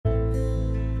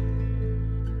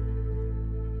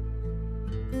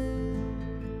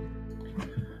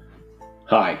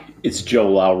Hi, it's Joe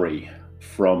Lowry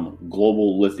from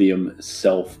Global Lithium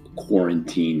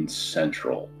Self-Quarantine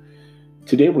Central.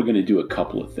 Today we're going to do a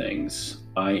couple of things.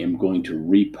 I am going to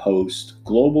repost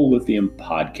Global Lithium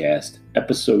Podcast,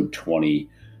 episode 20,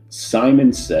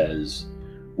 Simon Says,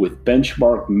 with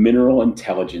Benchmark Mineral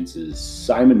Intelligence's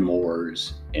Simon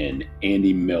Moores and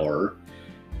Andy Miller.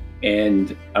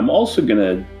 And I'm also going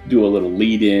to do a little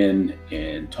lead in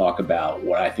and talk about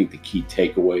what I think the key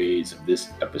takeaways of this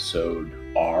episode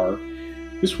are.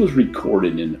 This was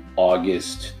recorded in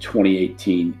August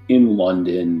 2018 in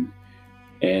London.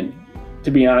 And to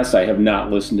be honest, I have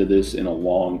not listened to this in a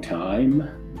long time,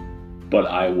 but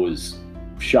I was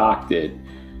shocked at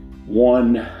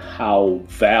one, how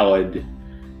valid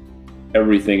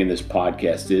everything in this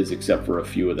podcast is, except for a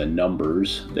few of the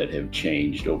numbers that have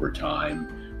changed over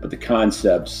time. But the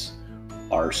concepts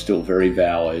are still very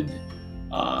valid.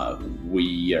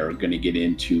 We are going to get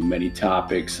into many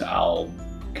topics. I'll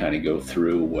kind of go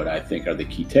through what I think are the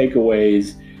key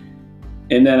takeaways.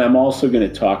 And then I'm also going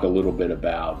to talk a little bit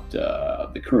about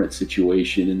the current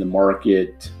situation in the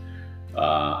market.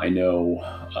 I know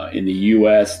in the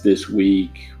U.S. this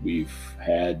week, we've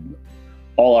had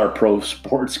all our pro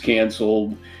sports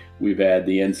canceled. We've had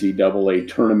the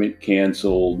NCAA tournament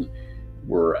canceled.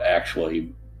 We're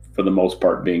actually, for the most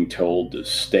part, being told to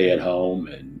stay at home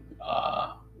and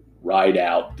ride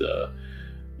out the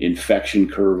infection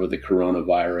curve of the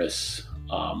coronavirus.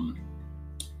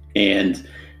 And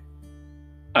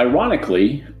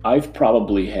ironically, I've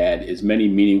probably had as many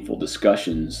meaningful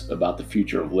discussions about the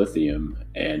future of lithium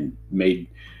and made,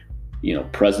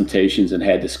 presentations and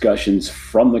had discussions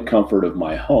from the comfort of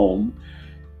my home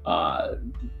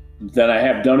than I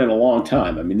have done in a long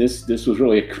time. I mean, this was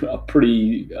really a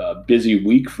pretty busy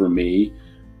week for me.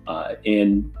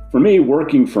 And for me,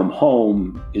 working from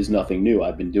home is nothing new.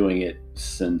 I've been doing it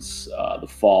since the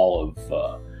fall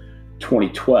of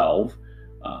 2012.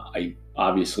 I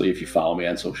obviously, if you follow me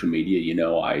on social media,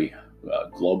 I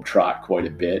globetrot quite a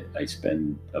bit. I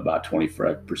spend about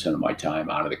 25% of my time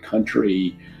out of the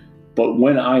country. But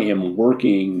when I am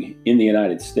working in the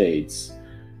United States,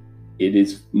 it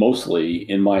is mostly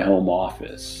in my home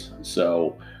office.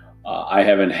 So I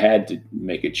haven't had to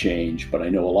make a change, but I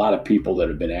know a lot of people that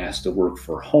have been asked to work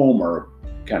for home are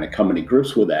kind of coming to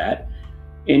grips with that.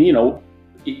 And,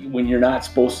 when you're not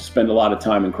supposed to spend a lot of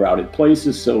time in crowded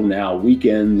places, so now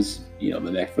weekends,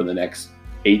 for the next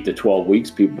 8 to 12 weeks,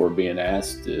 people are being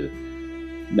asked to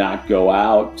not go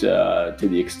out to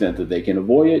the extent that they can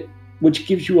avoid it, which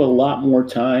gives you a lot more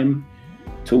time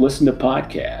to listen to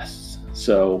podcasts.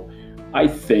 So I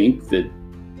think that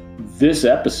this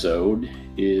episode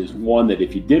is one that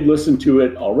if you did listen to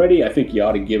it already, I think you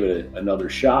ought to give it another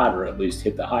shot, or at least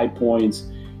hit the high points.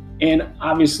 And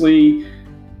obviously,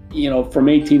 from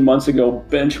 18 months ago,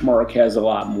 Benchmark has a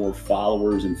lot more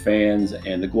followers and fans,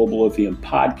 and the Global Lithium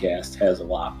Podcast has a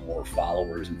lot more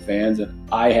followers and fans, and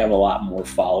I have a lot more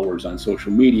followers on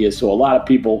social media. So a lot of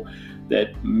people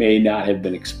that may not have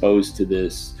been exposed to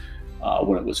this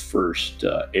when it was first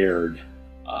aired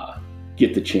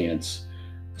get the chance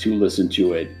to listen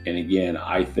to it. And again,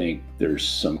 I think there's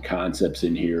some concepts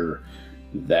in here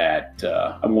that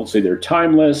I won't say they're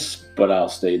timeless, but I'll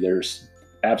say they're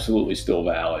absolutely still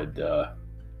valid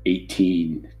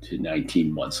 18 to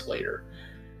 19 months later.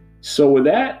 So with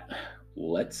that,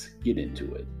 let's get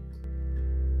into it.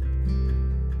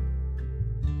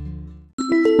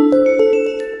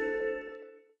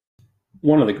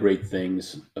 One of the great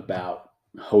things about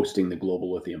hosting the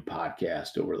Global Lithium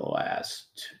Podcast over the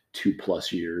last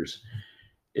 2+ years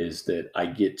is that I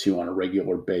get to, on a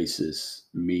regular basis,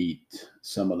 meet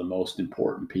some of the most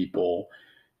important people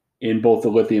in both the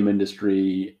lithium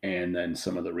industry and then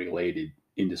some of the related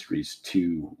industries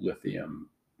to lithium,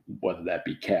 whether that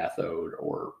be cathode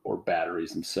or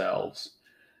batteries themselves.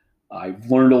 I've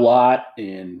learned a lot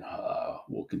and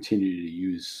will continue to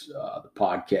use the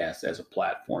podcast as a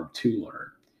platform to learn.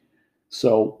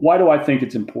 So why do I think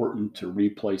it's important to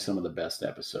replay some of the best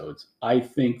episodes? I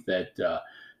think that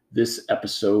this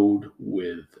episode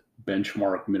with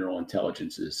Benchmark Mineral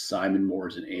Intelligence's Simon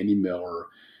Moores and Andy Miller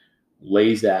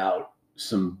lays out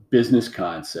some business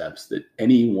concepts that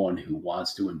anyone who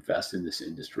wants to invest in this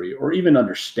industry or even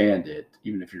understand it,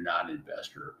 even if you're not an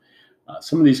investor,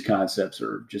 some of these concepts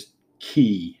are just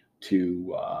key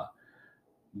to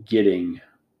getting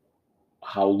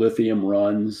how lithium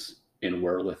runs and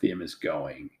where lithium is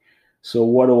going. So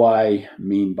what do I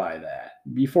mean by that?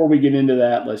 Before we get into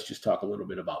that, let's just talk a little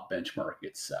bit about Benchmark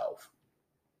itself.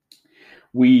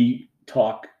 We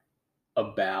talk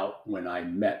about when I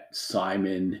met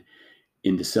Simon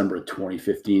in December of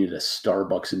 2015 at a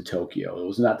Starbucks in Tokyo. It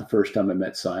was not the first time I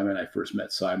met Simon. I first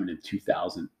met Simon in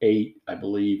 2008, I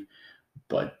believe,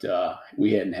 but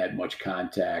we hadn't had much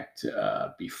contact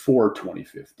before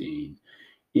 2015.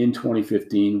 In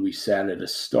 2015, we sat at a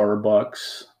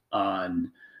Starbucks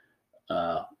on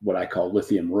what I call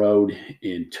Lithium Road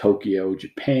in Tokyo,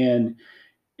 Japan.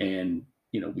 And,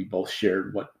 we both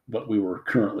shared what we were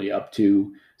currently up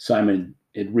to. Simon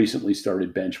had recently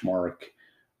started Benchmark.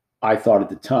 I thought at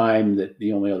the time that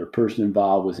the only other person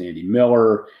involved was Andy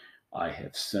Miller. I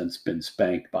have since been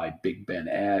spanked by Big Ben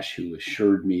Ash, who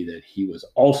assured me that he was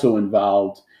also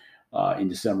involved in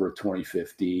December of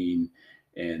 2015.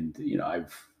 And,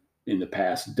 I've in the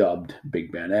past dubbed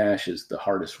Big Ben Ash as the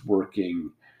hardest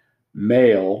working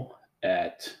male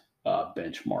at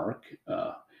Benchmark.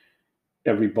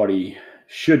 Everybody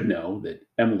should know that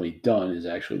Emily Dunn is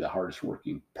actually the hardest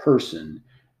working person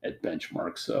at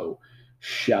Benchmark. So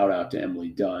shout out to Emily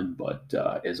Dunn, but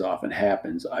as often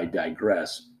happens, I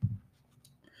digress.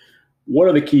 What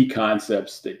are the key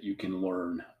concepts that you can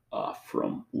learn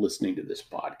from listening to this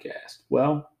podcast?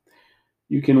 Well,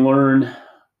 you can learn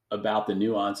about the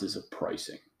nuances of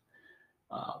pricing.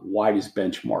 Why does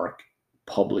Benchmark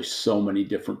publish so many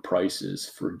different prices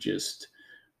for just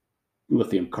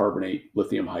lithium carbonate,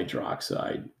 lithium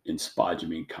hydroxide, and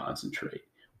spodumene concentrate?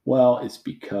 Well, it's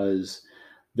because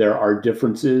there are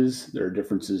differences. There are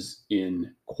differences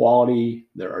in quality.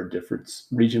 There are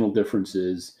regional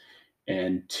differences.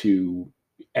 And to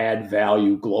add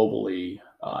value globally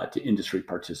to industry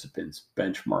participants,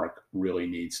 Benchmark really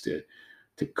needs to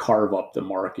carve up the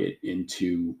market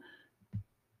into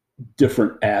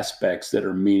different aspects that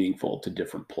are meaningful to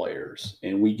different players.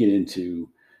 And we get into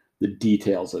the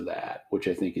details of that, which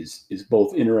I think is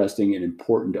both interesting and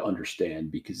important to understand,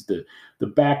 because the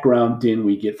background din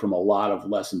we get from a lot of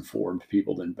less informed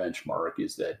people than Benchmark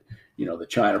is that, the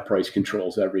China price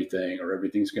controls everything, or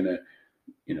everything's going to,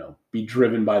 be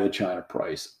driven by the China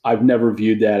price. I've never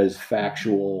viewed that as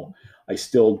factual. I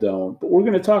still don't, but we're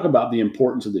going to talk about the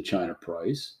importance of the China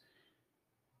price,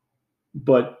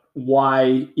 but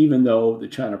why, even though the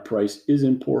China price is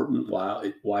important,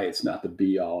 why it's not the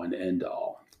be all and end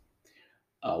all.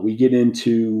 We get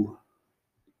into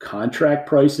contract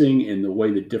pricing and the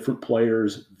way that different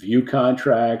players view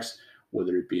contracts,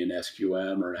 whether it be an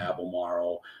SQM or an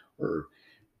Albemarle or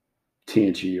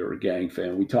Tianqi or a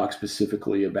Ganfeng. We talk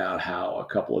specifically about how a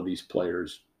couple of these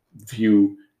players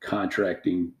view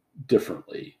contracting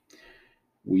differently.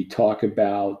 We talk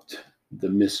about the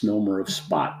misnomer of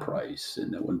spot price,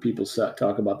 and that when people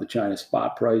talk about the China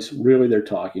spot price, really they're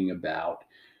talking about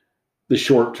the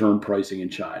short-term pricing in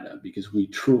China, because we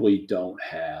truly don't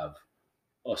have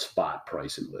a spot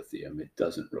price in lithium. It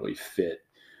doesn't really fit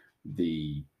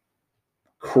the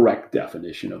correct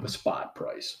definition of a spot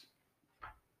price.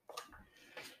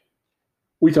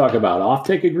 We talk about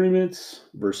offtake agreements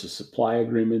versus supply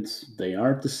agreements. They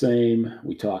aren't the same.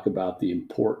 We talk about the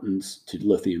importance to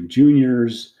lithium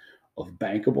juniors of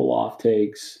bankable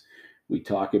offtakes. We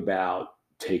talk about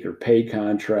take-or-pay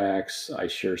contracts. I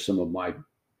share some of my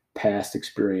past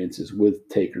experiences with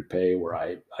take-or-pay, where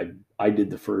I did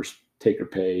the first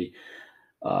take-or-pay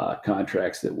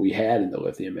contracts that we had in the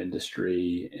lithium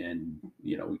industry, and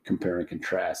we compare and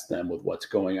contrast them with what's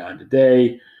going on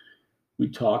today. We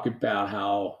talk about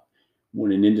how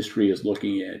when an industry is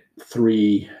looking at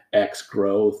 3x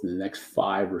growth in the next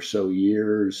 5 or so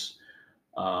years,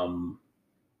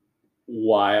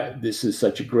 why this is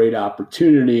such a great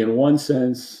opportunity. In one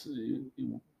sense,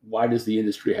 why does the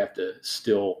industry have to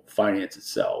still finance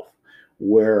itself?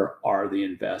 Where are the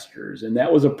investors? And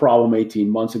that was a problem 18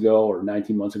 months ago or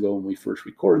 19 months ago when we first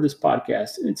recorded this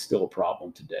podcast, and it's still a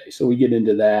problem today. So we get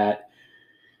into that.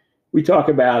 We talk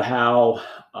about how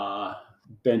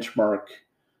Benchmark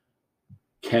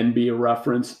can be a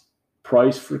reference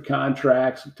price for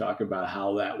contracts. We talk about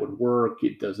how that would work.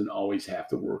 It doesn't always have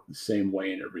to work the same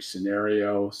way in every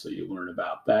scenario, so you learn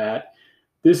about that.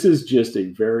 This is just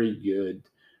a very good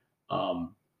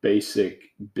basic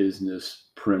business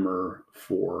primer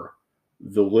for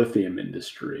the lithium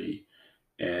industry.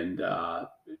 And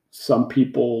some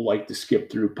people like to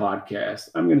skip through podcasts.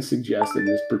 I'm going to suggest in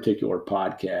this particular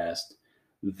podcast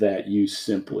that you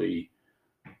simply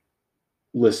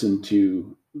listen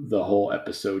to the whole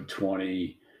episode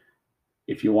 20.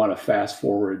 If you want to fast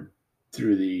forward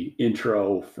through the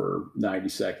intro for 90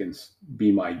 seconds, be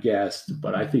my guest.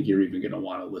 But I think you're even going to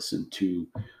want to listen to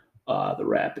the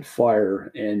rapid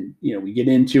fire. And, we get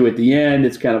into at the end,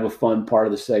 it's kind of a fun part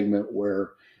of the segment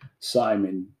where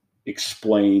Simon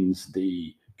explains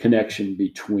the connection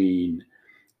between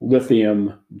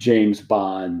lithium, James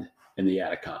Bond, and the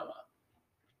Atacama.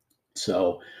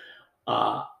 So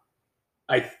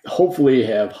I hopefully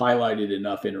have highlighted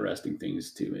enough interesting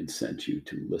things to incent you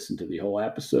to listen to the whole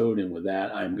episode. And with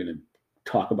that, I'm going to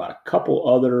talk about a couple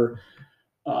other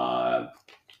uh,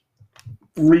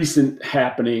 recent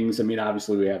happenings. I mean,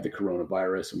 obviously we have the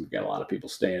coronavirus and we've got a lot of people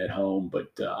staying at home,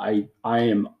 but I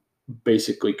am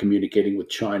basically communicating with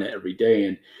China every day.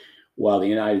 And while the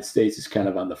United States is kind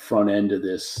of on the front end of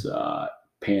this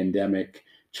pandemic,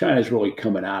 China's really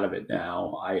coming out of it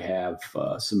now. I have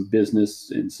some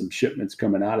business and some shipments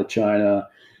coming out of China,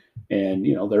 and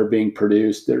they're being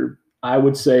produced. I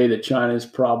would say that China is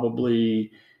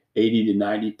probably 80 to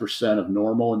 90% of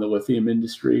normal in the lithium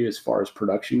industry as far as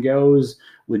production goes.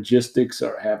 Logistics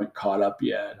haven't caught up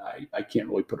yet. I can't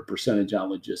really put a percentage on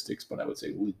logistics, but I would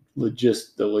say the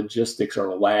logistics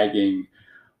are lagging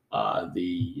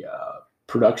the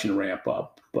production ramp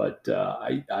up. But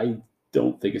I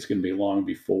don't think it's going to be long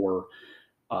before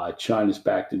China's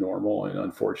back to normal, and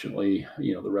unfortunately,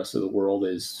 the rest of the world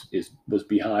was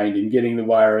behind in getting the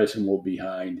virus, and will be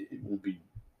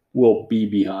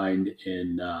behind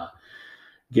in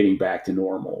getting back to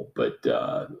normal. But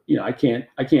I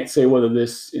can't say whether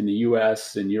this in the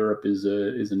U.S. and Europe is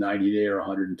a 90-day or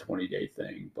 120-day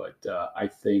thing. But I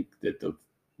think that the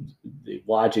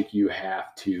logic you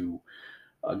have to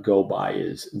go by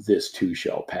is this too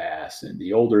shall pass, and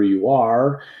the older you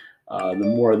are, the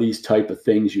more of these type of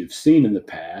things you've seen in the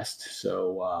past.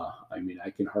 So, I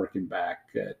can harken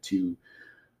back to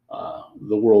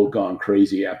the world gone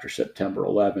crazy after September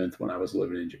 11th when I was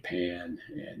living in Japan,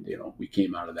 and we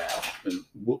came out of that, and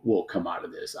we'll come out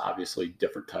of this. Obviously,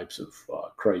 different types of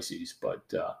crises,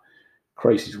 but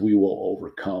crises we will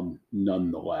overcome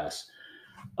nonetheless.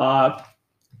 A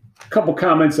couple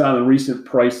comments on the recent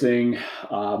pricing.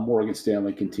 Morgan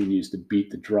Stanley continues to beat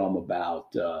the drum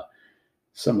about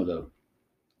some of the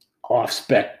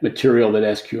off-spec material that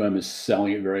SQM is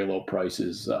selling at very low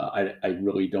prices. I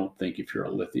really don't think if you're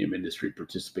a lithium industry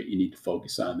participant, you need to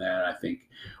focus on that. I think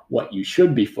what you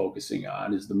should be focusing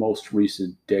on is the most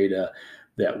recent data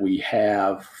that we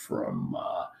have from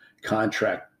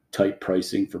contract type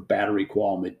pricing for battery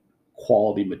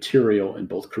quality material in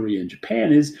both Korea and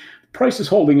Japan. Is price is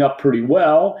holding up pretty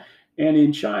well. And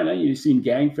in China, you've seen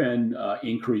Ganfeng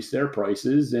increase their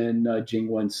prices, and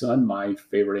Jingwen Sun, my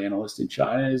favorite analyst in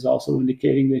China, is also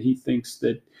indicating that he thinks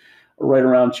that right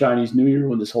around Chinese New Year,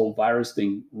 when this whole virus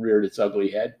thing reared its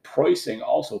ugly head, pricing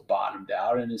also bottomed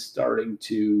out and is starting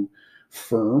to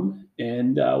firm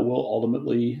and will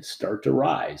ultimately start to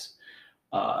rise.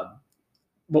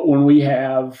 But when we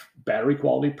have battery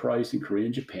quality price in Korea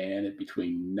and Japan at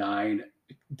between $9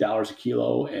 a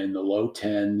kilo and the low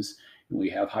tens, we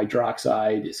have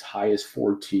hydroxide as high as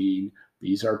 14.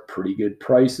 These are pretty good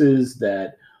prices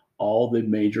that all the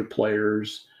major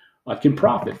players can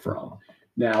profit from.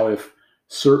 Now, if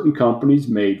certain companies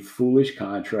made foolish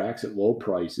contracts at low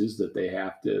prices that they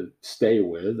have to stay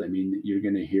with, you're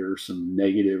going to hear some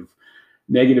negative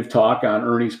talk on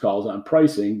earnings calls on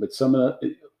pricing, but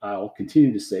I'll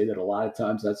continue to say that a lot of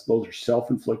times those are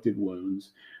self-inflicted wounds.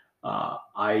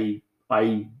 I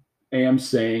am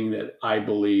saying that I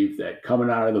believe that coming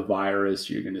out of the virus,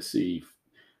 you're going to see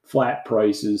flat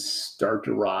prices start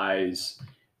to rise.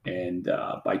 And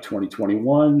by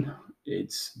 2021,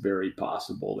 it's very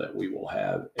possible that we will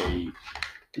have a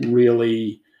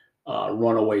really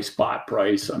runaway spot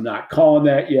price. I'm not calling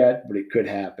that yet, but it could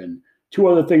happen. Two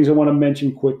other things I want to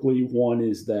mention quickly. One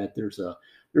is that there's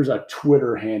a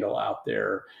Twitter handle out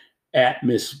there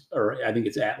I think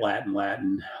it's at Latin,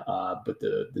 but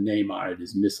the name on it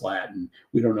is Miss Latin.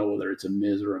 We don't know whether it's a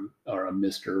Ms. or a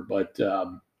Mister, but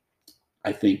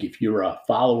I think if you're a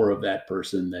follower of that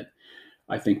person, that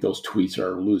I think those tweets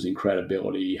are losing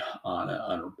credibility on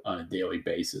a daily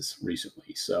basis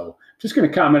recently. So just going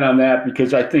to comment on that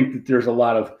because I think that there's a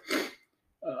lot of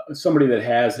somebody that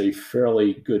has a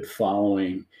fairly good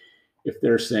following. If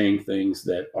they're saying things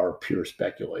that are pure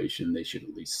speculation, they should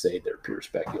at least say they're pure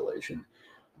speculation.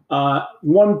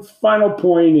 One final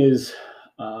point is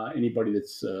anybody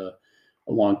that's a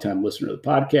longtime listener to the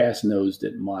podcast knows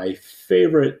that my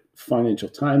favorite Financial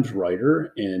Times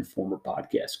writer and former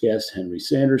podcast guest, Henry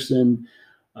Sanderson,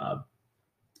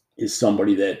 is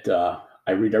somebody that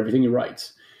I read everything he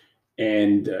writes.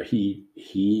 And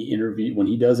he interviewed, when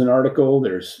he does an article,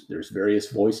 there's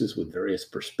various voices with various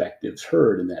perspectives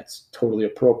heard, and that's totally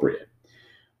appropriate.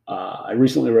 I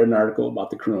recently read an article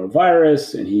about the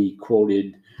coronavirus, and he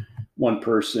quoted one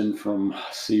person from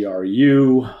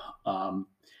CRU.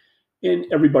 And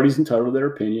everybody's entitled to their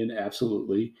opinion,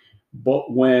 absolutely.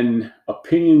 But when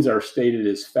opinions are stated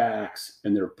as facts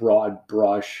and they're broad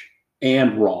brush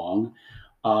and wrong,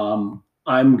 I'm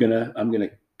gonna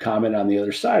comment on the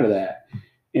other side of that.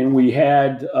 And we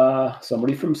had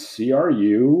somebody from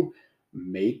CRU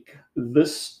make the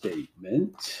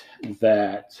statement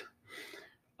that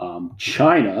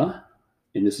China,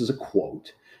 and this is a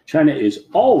quote, China is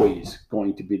always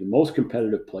going to be the most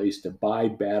competitive place to buy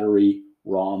battery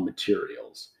raw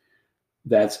materials.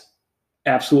 That's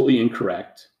absolutely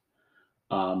incorrect.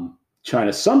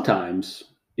 China sometimes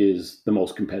is the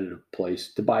most competitive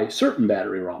place to buy certain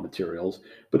battery raw materials,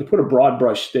 but to put a broad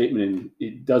brush statement in,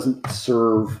 it doesn't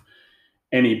serve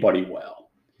anybody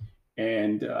well.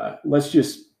 And let's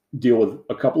just deal with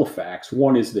a couple of facts.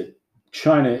 One is that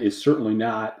China is certainly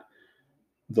not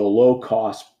the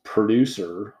low-cost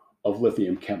producer of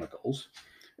lithium chemicals,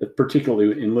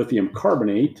 particularly in lithium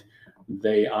carbonate.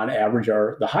 They, on average,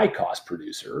 are the high-cost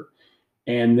producer,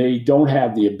 and they don't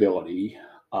have the ability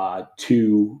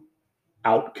to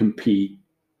outcompete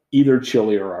either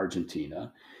Chile or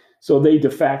Argentina. So they de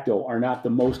facto are not the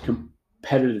most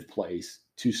competitive place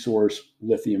to source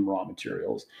lithium raw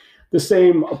materials. The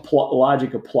same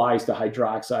logic applies to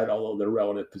hydroxide, although their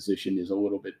relative position is a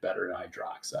little bit better in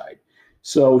hydroxide.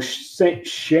 So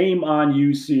shame on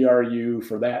you, CRU,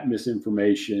 for that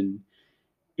misinformation.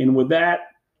 And with that,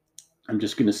 I'm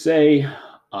just going to say,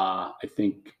 I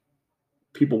think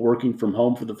people working from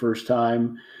home for the first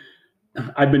time,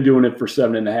 I've been doing it for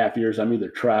 7.5 years. I'm either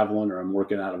traveling or I'm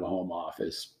working out of a home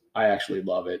office. I actually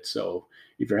love it. So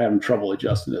if you're having trouble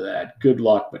adjusting to that, good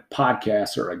luck. But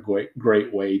podcasts are a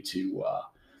great way to,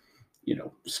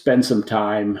 spend some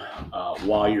time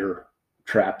while you're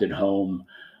trapped at home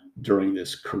during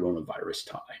this coronavirus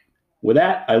time. With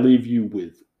that, I leave you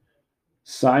with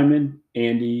Simon,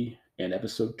 Andy, and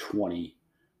episode 20,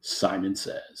 Simon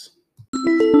Says.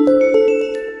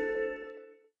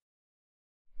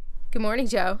 Good morning,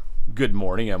 Joe. Good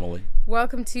morning, Emily.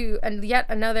 Welcome to yet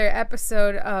another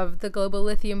episode of the Global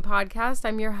Lithium Podcast.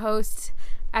 I'm your host,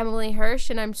 Emily Hirsch,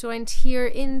 and I'm joined here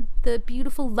in the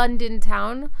beautiful London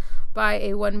town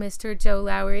by one Mr. Joe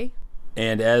Lowry.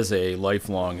 And as a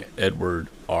lifelong Edward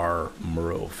R.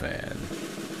 Murrow fan.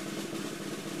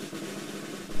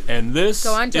 And this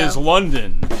is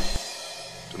London.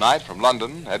 Tonight from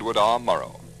London, Edward R.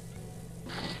 Murrow.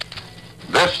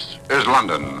 This is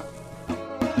London.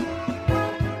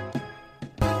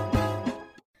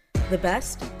 The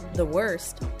best, the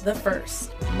worst, the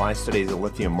first. My study of the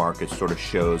lithium market sort of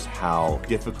shows how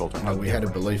difficult. We had a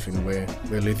belief in where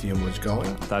lithium was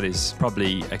going. That is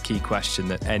probably a key question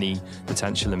that any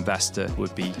potential investor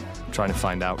would be trying to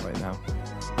find out right now.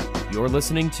 You're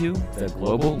listening to the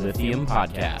Global Lithium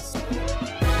Podcast.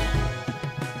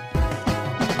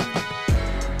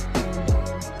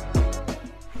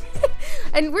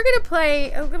 And we're going to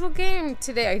play a little game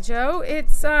today, Joe.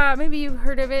 It's, maybe you've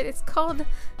heard of it. It's called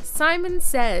Simon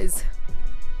Says.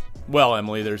 Well,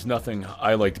 Emily, there's nothing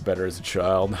I liked better as a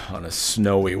child on a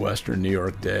snowy western New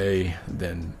York day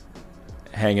than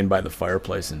hanging by the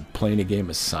fireplace and playing a game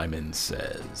of Simon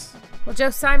Says. Well, Joe,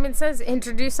 Simon Says,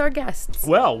 introduce our guests.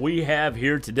 Well, we have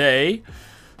here today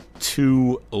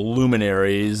two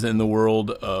luminaries in the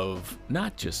world of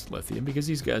not just lithium, because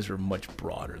these guys are much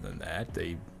broader than that.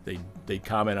 They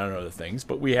comment on other things,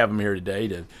 but we have them here today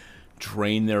to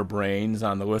drain their brains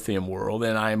on the lithium world.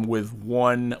 And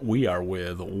we are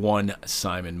with one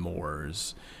Simon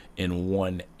Moores and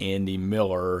one Andy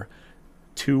Miller,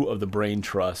 two of the brain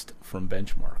trust from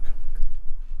Benchmark.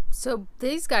 So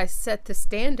these guys set the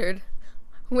standard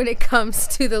when it comes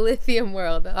to the lithium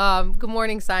world. Good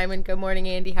morning, Simon. Good morning,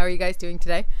 Andy. How are you guys doing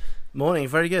today? Morning.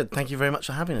 Very good. Thank you very much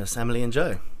for having us, Emily and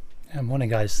Joe. Morning,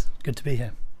 guys. Good to be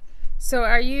here. So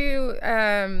are you,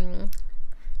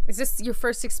 is this your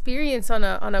first experience on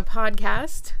a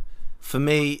podcast? For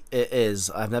me, it is.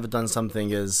 I've never done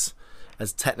something as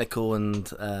technical and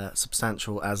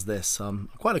substantial as this. So I'm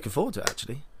quite looking forward to it,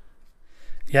 actually.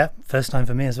 Yeah, first time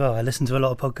for me as well. I listen to a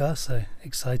lot of podcasts, so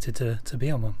excited to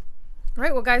be on one. All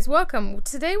right, well, guys, welcome.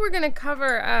 Today we're going to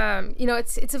cover,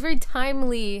 it's a very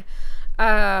timely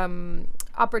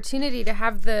opportunity to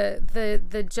have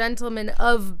the gentleman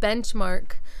of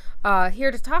Benchmark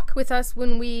here to talk with us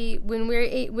when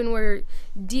we're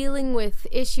dealing with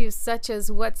issues such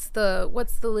as what's the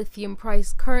lithium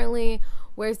price currently,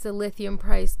 where's the lithium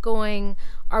price going,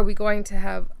 are we going to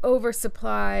have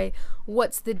oversupply,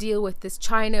 what's the deal with this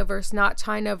China versus not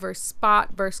China versus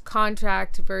spot versus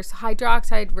contract versus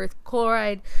hydroxide versus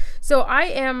chloride. So I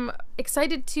am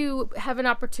excited to have an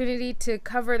opportunity to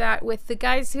cover that with the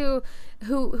guys who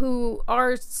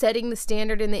are setting the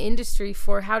standard in the industry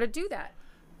for how to do that.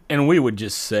 And we would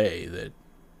just say that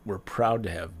we're proud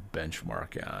to have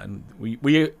Benchmark on.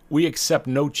 We accept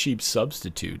no cheap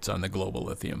substitutes on the Global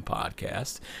Lithium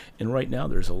Podcast. And right now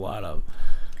there's a lot of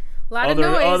lot of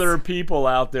noise. Other people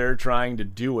out there trying to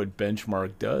do what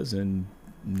Benchmark does and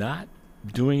not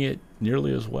doing it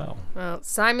nearly as well. Well,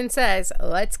 Simon says,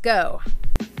 let's go.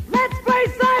 Let's play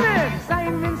Simon!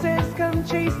 Simon says, come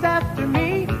chase after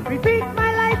me. Repeat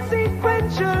my life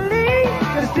sequentially.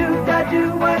 'Cause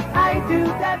do what I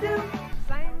do.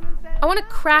 I want to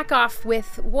crack off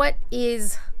with what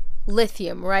is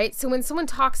lithium, right? So when someone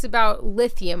talks about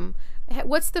lithium,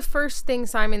 what's the first thing,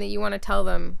 Simon, that you want to tell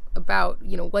them about,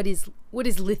 what is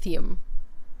lithium?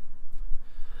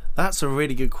 That's a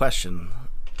really good question.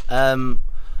 The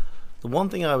one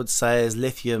thing I would say is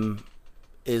lithium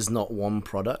is not one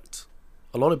product.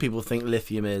 A lot of people think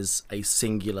lithium is a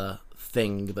singular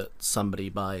thing that somebody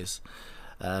buys.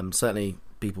 Certainly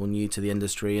people new to the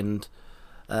industry, and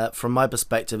from my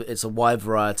perspective, it's a wide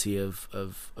variety of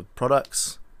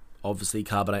products. Obviously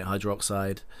carbonate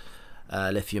hydroxide,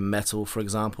 lithium metal, for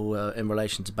example, in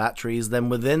relation to batteries. Then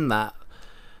within that,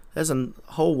 there's a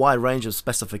whole wide range of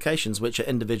specifications which are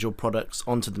individual products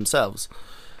onto themselves.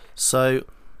 So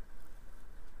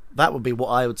that would be what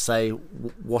I would say.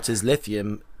 What is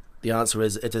lithium? The answer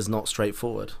is it is not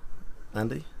straightforward.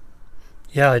 Andy?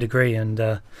 Yeah, I'd agree. And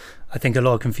I think a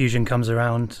lot of confusion comes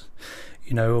around,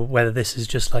 whether this is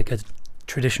just like a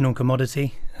traditional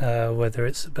commodity,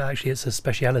 but actually it's a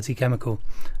specialty chemical.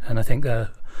 And I think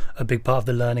a big part of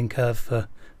the learning curve for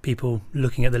people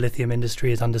looking at the lithium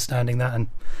industry is understanding that. And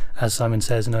as Simon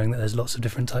says, knowing that there's lots of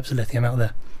different types of lithium out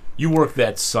there. You work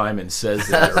that Simon says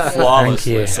there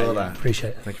flawlessly. Thank you. Saw that.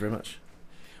 Appreciate it. Thank you very much.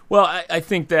 Well, I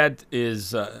think that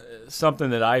is something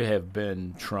that I have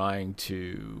been trying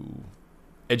to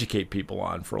educate people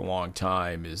on for a long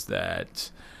time, is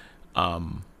that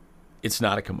it's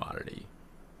not a commodity.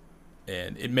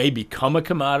 And it may become a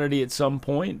commodity at some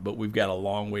point, but we've got a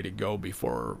long way to go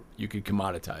before you could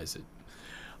commoditize it.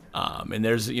 And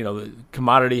there's, the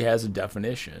commodity has a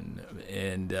definition,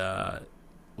 and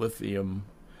lithium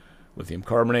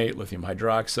carbonate, lithium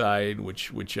hydroxide,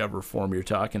 whichever form you're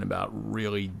talking about,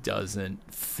 really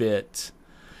doesn't fit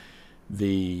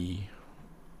the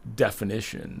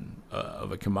definition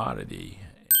of a commodity.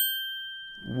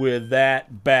 With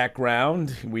that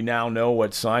background, we now know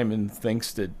what Simon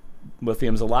thinks, that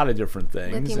lithium's a lot of different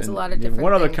things. Lithium's a lot of different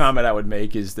One other things. comment I would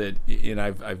make is that, and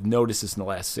I've noticed this in the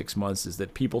last 6 months, is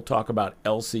that people talk about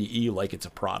LCE like it's a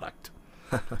product.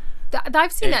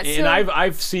 I've seen that. And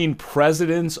I've seen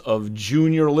presidents of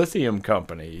junior lithium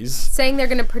companies saying they're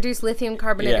going to produce lithium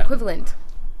carbonate equivalent.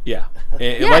 Yeah.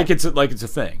 Yeah. Like it's a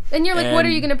thing. And you're like, what are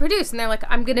you going to produce? And they're like,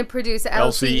 I'm going to produce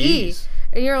LCE. LCEs.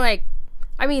 And you're like,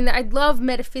 I mean, I love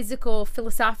metaphysical,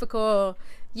 philosophical,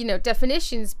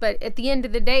 definitions, but at the end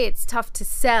of the day, it's tough to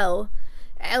sell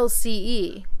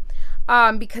LCE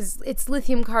because it's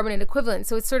lithium carbonate equivalent.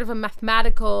 So it's sort of a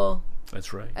mathematical.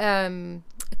 That's right.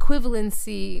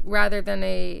 Equivalency rather than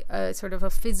a sort of a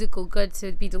physical good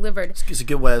to be delivered. It's a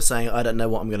good way of saying I don't know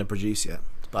what I'm going to produce yet,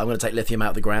 but I'm going to take lithium out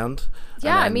of the ground.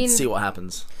 And see what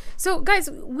happens. So guys,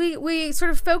 we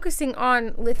sort of focusing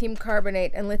on lithium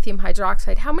carbonate and lithium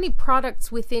hydroxide. How many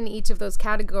products within each of those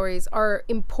categories are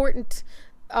important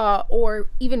or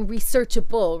even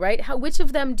researchable, right? Which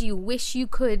of them do you wish you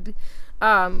could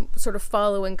sort of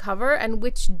follow and cover, and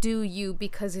which do you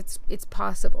because it's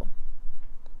possible?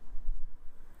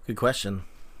 Good question.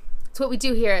 It's what we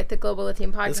do here at the Global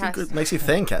Lithium Podcast. It makes you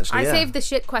think, actually. I saved the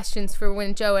shit questions for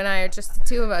when Joe and I are just the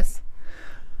two of us.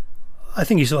 I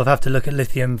think you sort of have to look at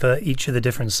lithium for each of the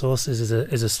different sources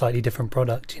as a slightly different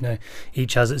product.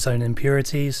 Each has its own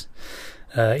impurities.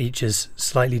 Each is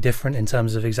slightly different in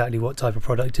terms of exactly what type of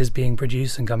product is being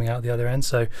produced and coming out the other end.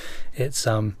 So it's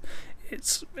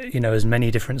as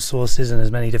many different sources and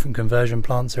as many different conversion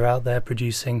plants are out there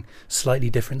producing slightly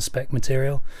different spec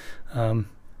material.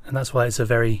 And that's why it's a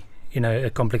very, a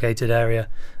complicated area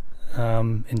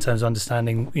in terms of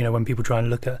understanding, when people try and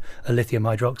look at a lithium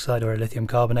hydroxide or a lithium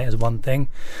carbonate as one thing,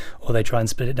 or they try and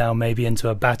split it down maybe into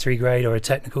a battery grade or a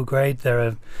technical grade. There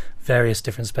are various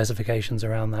different specifications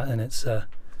around that, and it's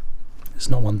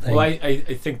not one thing. Well, I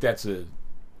think that's a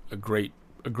great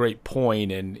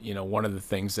point, and one of the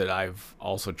things that I've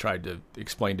also tried to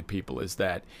explain to people is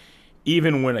that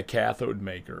even when a cathode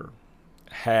maker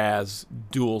has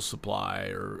dual supply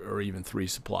or even three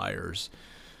suppliers,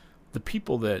 the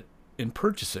people that in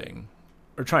purchasing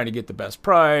are trying to get the best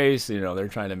price, they're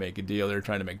trying to make a deal, they're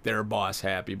trying to make their boss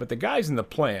happy, but the guys in the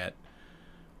plant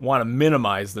want to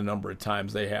minimize the number of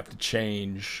times they have to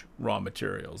change raw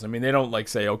materials. I mean, they don't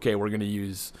say, okay, we're going to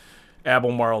use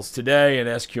Albemarle's today and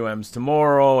SQM's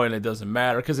tomorrow, and it doesn't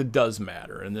matter, because it does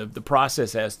matter, and the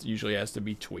process usually has to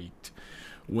be tweaked.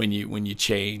 when you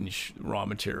change raw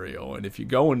material. And if you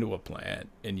go into a plant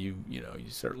and you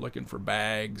start looking for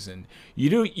bags, and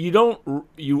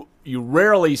you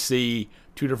rarely see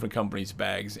two different companies'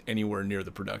 bags anywhere near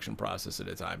the production process at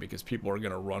a time, because people are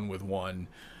going to run with one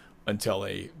until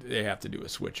they have to do a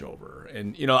switch over.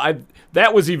 And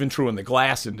that was even true in the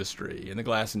glass industry, and the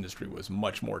glass industry was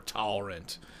much more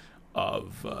tolerant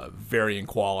of varying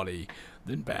quality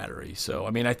than battery. So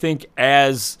I mean, I think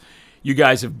as you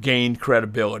guys have gained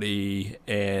credibility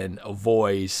and a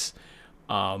voice,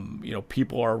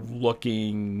 people are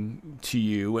looking to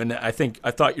you. And I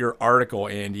thought your article,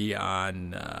 Andy,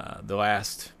 on the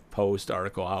last post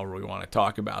article, however we want to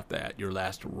talk about that, your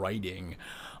last writing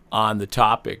on the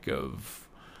topic of,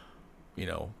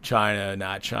 China,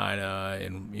 not China,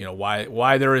 and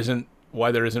why there isn't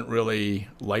really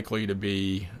likely to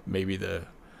be maybe the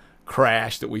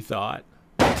crash that we thought.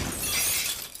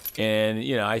 And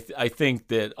I think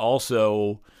that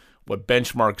also what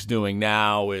Benchmark's doing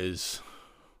now is,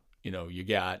 you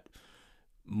got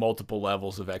multiple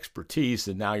levels of expertise,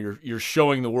 and now you're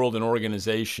showing the world an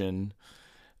organization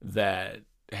that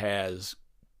has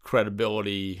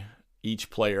credibility. Each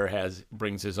player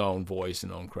brings his own voice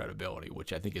and own credibility,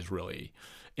 which I think is really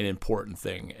an important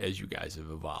thing as you guys have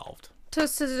evolved. So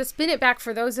to spin it back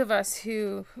for those of us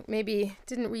who maybe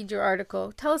didn't read your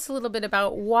article, tell us a little bit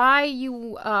about why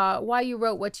you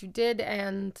wrote what you did,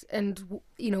 and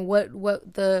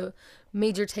what the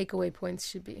major takeaway points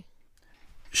should be.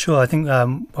 Sure. I think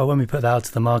when we put that out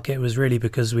to the market, it was really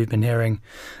because we've been hearing,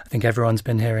 I think everyone's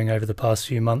been hearing over the past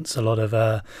few months, a lot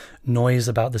of noise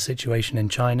about the situation in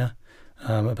China,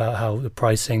 about how the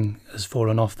pricing has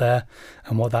fallen off there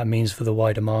and what that means for the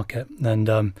wider market. And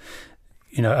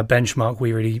at Benchmark,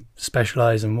 we really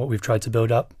specialize in what we've tried to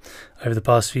build up over the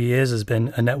past few years has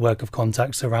been a network of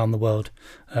contacts around the world,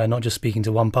 not just speaking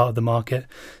to one part of the market,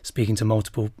 speaking to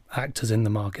multiple actors in the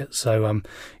market. So,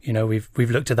 we've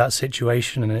looked at that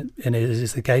situation, and it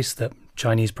is the case that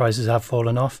Chinese prices have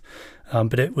fallen off.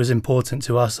 But it was important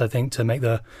to us, I think, to make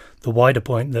the wider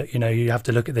point that, you have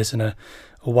to look at this in a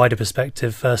wider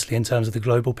perspective, firstly, in terms of the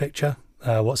global picture.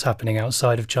 What's happening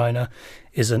outside of China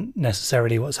isn't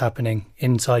necessarily what's happening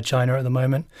inside China at the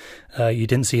moment. You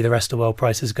didn't see the rest of the world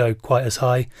prices go quite as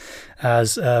high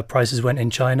as prices went in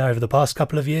China over the past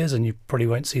couple of years, and you probably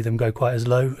won't see them go quite as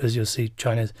low as you'll see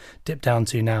China's dip down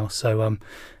to now. So it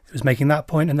was making that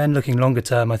point, and then looking longer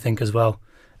term, I think as well,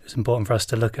 it's important for us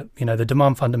to look at, the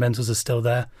demand fundamentals are still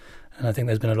there. And I think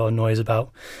there's been a lot of noise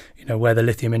about, where the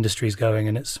lithium industry is going,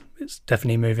 and it's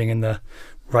definitely moving in the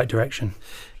right direction.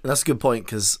 That's a good point,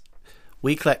 because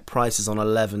we collect prices on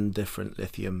 11 different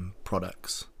lithium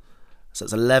products. So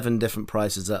it's 11 different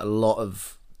prices that a lot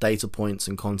of data points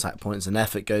and contact points and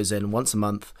effort goes in once a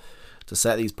month to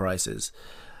set these prices.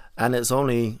 And it's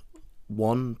only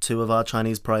 1-2 of our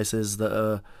Chinese prices that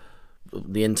are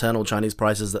the internal Chinese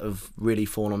prices that have really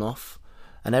fallen off.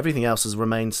 And everything else has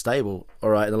remained stable.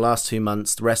 All right, in the last 2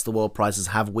 months, the rest of the world prices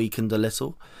have weakened a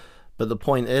little. But the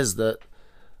point is that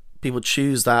people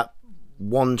choose that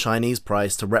one Chinese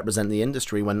price to represent the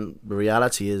industry, when the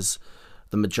reality is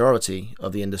the majority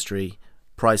of the industry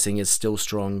pricing is still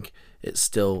strong. It's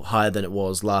still higher than it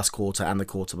was last quarter and the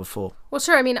quarter before. Well,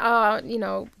 sure. I mean,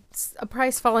 a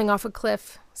price falling off a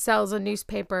cliff sells a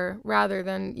newspaper rather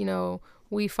than,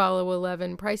 we follow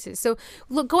 11 prices. So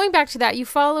look, going back to that, you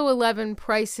follow 11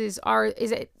 prices. Is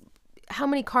it how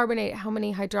many carbonate, how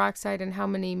many hydroxide, and how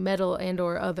many metal and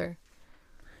or other?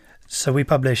 So we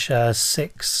publish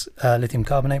 6 lithium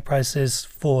carbonate prices,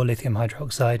 4 lithium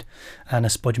hydroxide, and a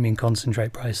spodumene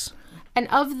concentrate price. And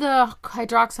of the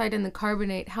hydroxide and the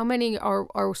carbonate, how many are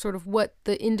sort of what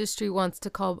the industry wants to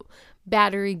call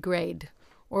battery grade?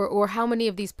 Or how many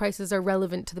of these prices are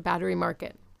relevant to the battery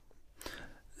market?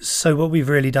 So what we've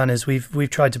really done is we've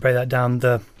tried to break that down,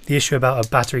 the issue about a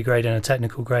battery grade and a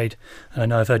technical grade. And I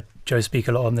know I've heard Joe speak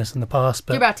a lot on this in the past.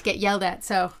 But you're about to get yelled at,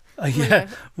 so... Yeah,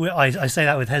 I say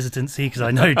that with hesitancy because I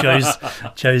know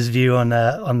Joe's view on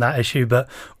that issue. But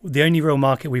the only real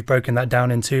market we've broken that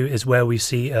down into is where we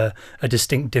see a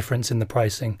distinct difference in the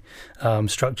pricing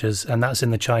structures, and that's in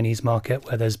the Chinese market,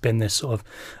 where there's been this sort of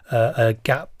a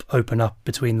gap open up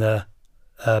between the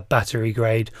battery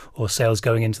grade or sales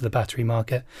going into the battery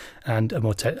market and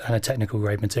a technical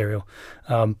grade material.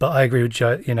 But I agree with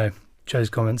Joe.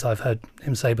 Joe's comments I've heard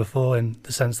him say before, in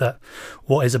the sense that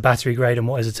what is a battery grade and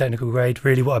what is a technical grade,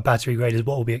 really what a battery grade is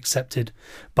what will be accepted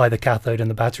by the cathode and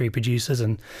the battery producers,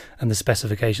 and the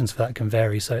specifications for that can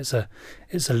vary. So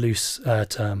it's a loose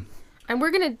term. And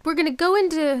we're gonna go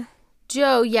into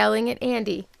Joe yelling at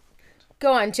Andy.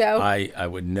 Go on, Joe. I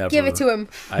would never give it to him.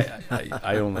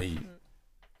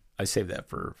 I saved that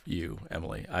for you,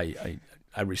 Emily. I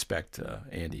respect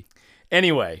Andy.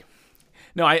 Anyway,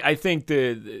 no, I think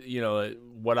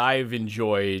what I've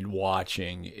enjoyed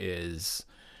watching is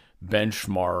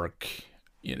Benchmark,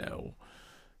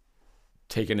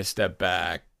 taking a step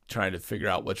back, trying to figure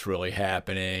out what's really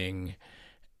happening,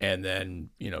 and then,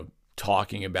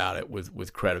 talking about it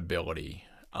with credibility.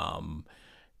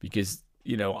 Because,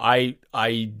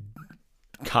 I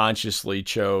consciously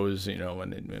chose,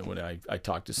 when I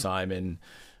talked to Simon,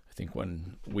 I think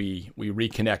when we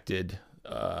reconnected,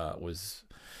 was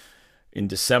in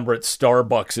December at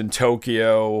Starbucks in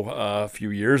Tokyo a few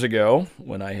years ago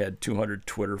when I had 200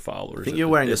 Twitter followers. I think you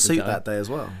were wearing a suit that day as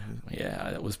well.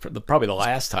 Yeah, that was probably the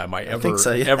last time I ever think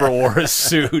so, yeah. ever wore a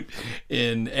suit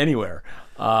in anywhere,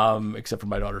 except for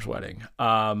my daughter's wedding.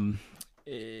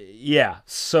 Yeah,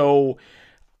 so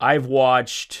I've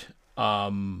watched,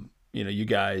 you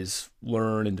guys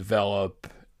learn and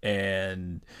develop,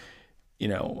 and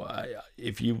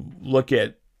if you look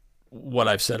at what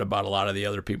I've said about a lot of the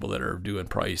other people that are doing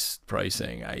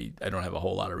pricing, I don't have a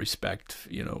whole lot of respect,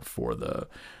 for the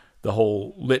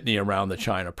whole litany around the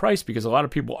China price, because a lot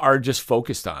of people are just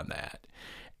focused on that.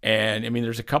 And I mean,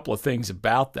 there's a couple of things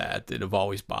about that have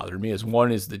always bothered me.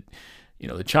 One is that,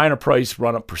 the China price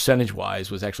run up percentage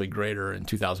wise was actually greater in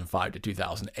 2005 to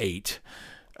 2008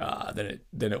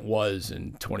 than it was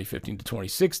in 2015 to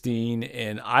 2016.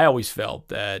 And I always felt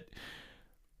that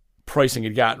pricing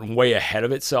had gotten way ahead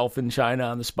of itself in China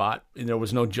on the spot, and there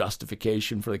was no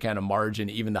justification for the kind of margin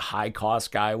even the high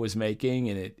cost guy was making,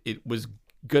 and it was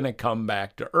going to come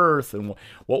back to earth. And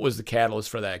what was the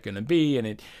catalyst for that going to be? And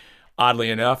it,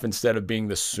 oddly enough, instead of being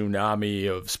the tsunami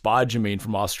of spodumene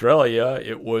from Australia,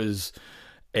 it was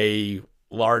a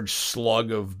large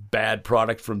slug of bad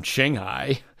product from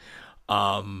Shanghai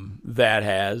that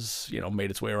has, made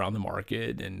its way around the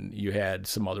market. And you had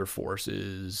some other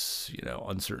forces,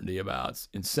 uncertainty about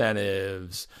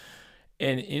incentives.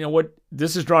 And what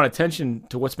this has drawn attention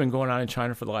to what's been going on in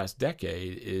China for the last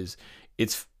decade is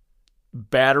the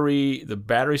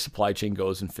battery supply chain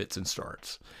goes in fits and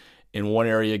starts. In one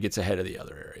area gets ahead of the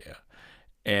other area.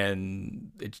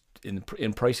 And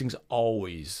pricing's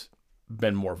always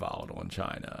been more volatile in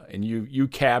China, and you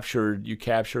captured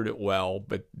it well.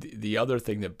 But the other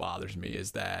thing that bothers me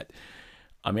is that,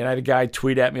 I had a guy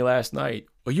tweet at me last night,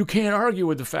 well, you can't argue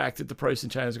with the fact that the price in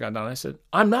China has gone down. I said,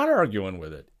 I'm not arguing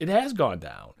with it. It has gone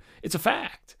down. It's a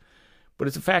fact, but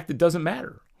it's a fact that doesn't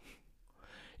matter.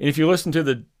 And if you listen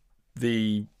to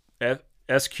the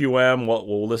SQM,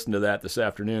 we'll listen to that this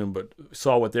afternoon, but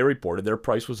saw what they reported, their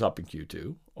price was up in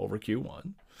Q2 over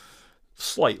Q1.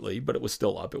 Slightly, but it was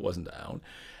still up. It wasn't down.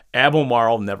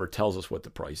 Albemarle never tells us what the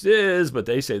price is, but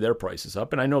they say their price is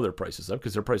up, and I know their price is up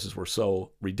because their prices were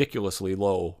so ridiculously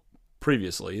low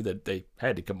previously that they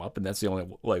had to come up, and that's the only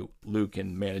way Luke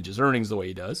can manage his earnings the way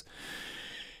he does.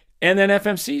 And then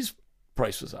FMC's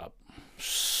price was up.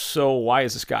 So why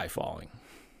is the sky falling?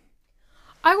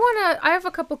 I have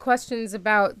a couple questions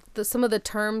about some of the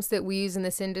terms that we use in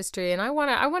this industry, and I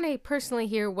want to personally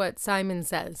hear what Simon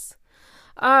says.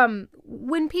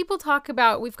 When people talk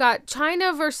about, we've got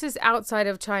China versus outside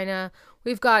of China,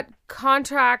 we've got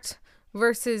contract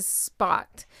versus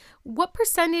spot. What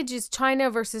percentage is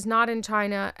China versus not in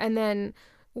China? And then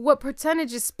what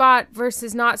percentage is spot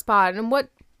versus not spot? And what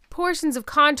portions of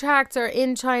contracts are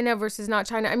in China versus not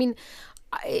China? I mean,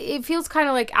 it feels kind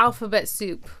of like alphabet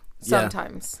soup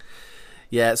sometimes.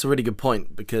 Yeah, it's a really good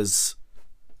point, because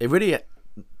it really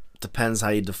depends how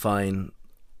you define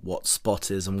what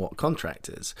spot is and what contract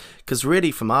is. Because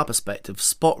really, from our perspective,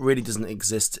 spot really doesn't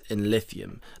exist in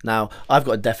lithium. Now, I've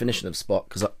got a definition of spot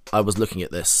because I was looking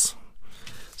at this.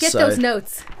 Get those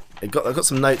notes. I've got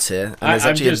some notes here, and there's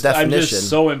actually a definition. I'm just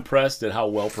so impressed at how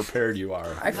well prepared you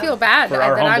are. I feel bad that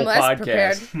I'm less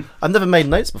prepared. I've never made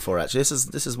notes before, actually.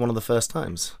 This is one of the first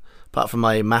times, apart from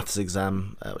my maths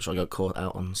exam, which I got caught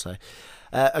out on. So,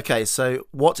 okay. So,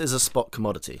 what is a spot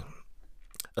commodity?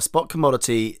 A spot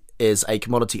commodity is a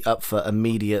commodity up for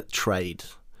immediate trade,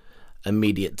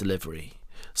 immediate delivery.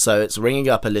 So it's ringing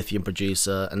up a lithium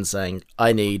producer and saying,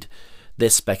 I need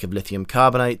this spec of lithium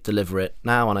carbonate, deliver it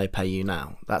now and I pay you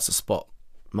now. That's a spot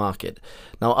market.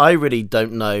 Now, I really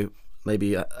don't know,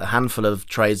 maybe a handful of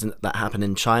trades that happen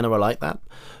in China are like that,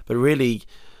 but really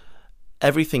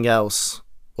everything else,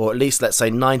 or at least let's say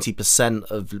 90%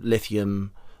 of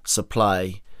lithium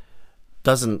supply,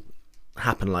 doesn't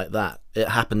happen like that. It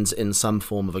happens in some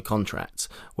form of a contract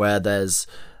where there's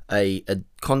a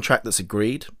contract that's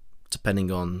agreed depending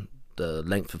on the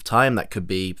length of time. That could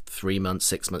be 3 months,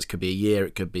 6 months, could be a year,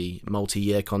 it could be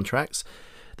multi-year contracts.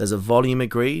 There's a volume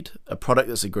agreed, a product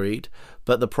that's agreed,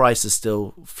 but the price is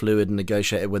still fluid and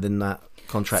negotiated within that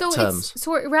contract terms.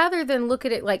 So rather than look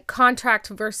at it like contract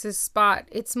versus spot,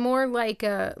 it's more like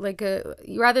a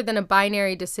rather than a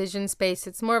binary decision space,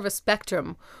 it's more of a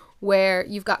spectrum where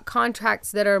you've got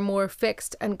contracts that are more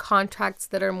fixed and contracts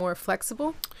that are more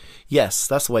flexible. Yes,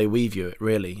 that's the way we view it,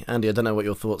 really. Andy, I don't know what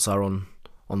your thoughts are on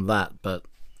that, but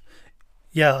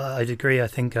yeah, I'd agree. I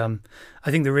think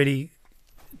the really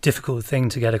difficult thing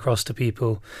to get across to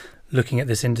people looking at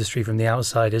this industry from the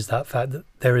outside is that fact that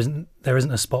there isn't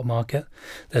a spot market.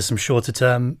 There's some shorter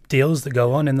term deals that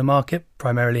go on in the market,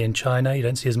 primarily in China. You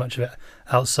don't see as much of it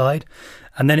outside.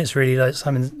 And then it's really like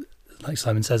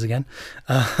Simon says again,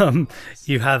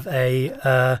 you have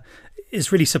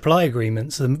it's really supply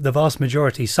agreements. The vast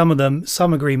majority, some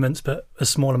agreements, but a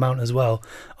small amount as well,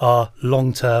 are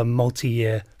long-term,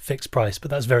 multi-year fixed price,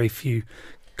 but that's very few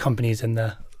companies in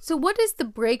there. So what is the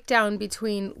breakdown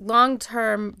between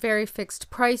long-term, very fixed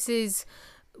prices?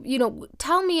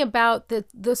 Tell me about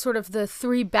the sort of the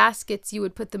three baskets you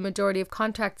would put the majority of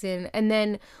contracts in, and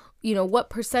then, what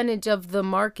percentage of the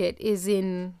market is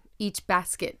in each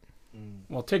basket?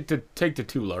 Well, take the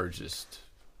two largest.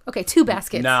 Okay, two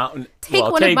baskets. Take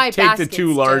my baskets. Take the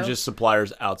two largest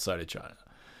suppliers outside of China.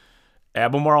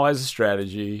 Albemarle has a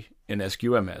strategy, and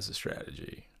SQM has a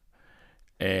strategy.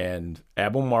 And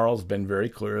Albemarle's been very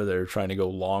clear they're trying to go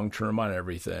long-term on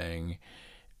everything.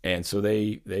 And so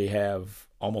they have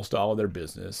almost all of their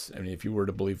business. I mean, if you were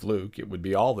to believe Luke, it would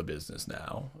be all the business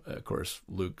now. Of course,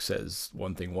 Luke says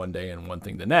one thing one day and one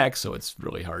thing the next, so it's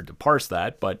really hard to parse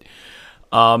that. But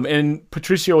and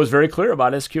Patricio was very clear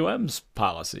about SQM's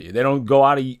policy. They don't go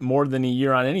out more than a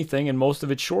year on anything, and most of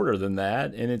it's shorter than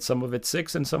that. And some of it's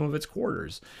 6 and some of it's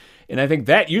quarters. And I think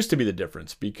that used to be the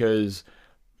difference, because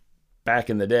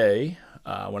back in the day,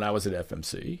 when I was at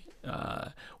FMC,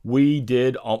 we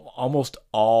did almost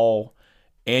all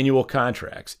annual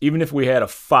contracts. Even if we had a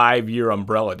 5-year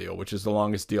umbrella deal, which is the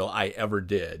longest deal I ever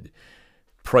did,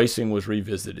 pricing was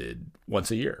revisited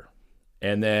once a year.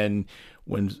 And then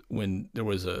when there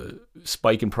was a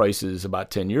spike in prices about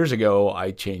 10 years ago,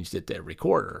 I changed it to every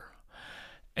quarter.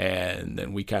 And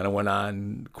then we kind of went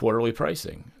on quarterly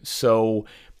pricing. So,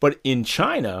 but in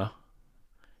China,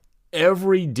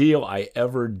 every deal I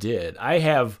ever did, I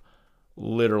have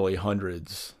literally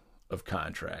hundreds of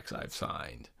contracts I've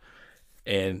signed.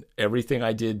 And everything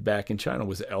I did back in China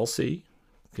was LC,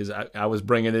 because I was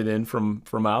bringing it in from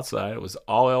outside. It was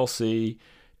all LC.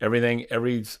 Everything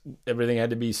had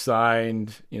to be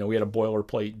signed. We had a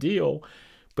boilerplate deal.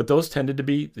 But those tended to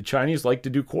be, the Chinese like to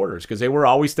do quarters, because they were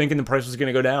always thinking the price was going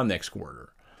to go down next quarter.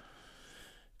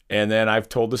 And then I've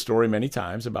told the story many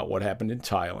times about what happened in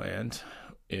Thailand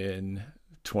in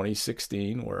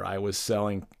 2016, where I was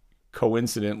selling,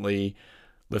 coincidentally,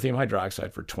 lithium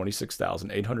hydroxide for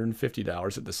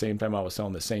 $26,850 at the same time I was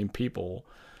selling the same people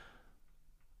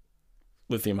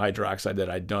lithium hydroxide that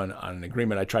I'd done on an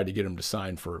agreement. I tried to get them to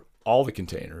sign for all the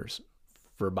containers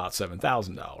for about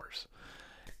 $7,000.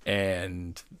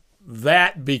 And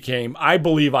that became, I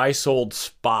believe I sold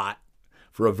spot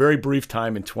for a very brief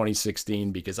time in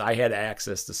 2016 because I had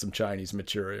access to some Chinese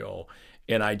material,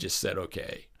 and I just said,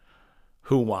 okay,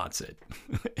 who wants it?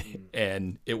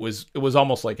 And it was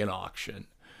almost like an auction.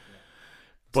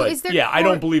 But so I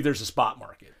don't believe there's a spot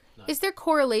market. Is there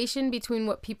correlation between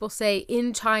what people say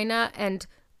in China and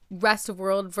rest of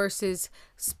world versus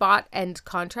spot and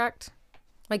contract?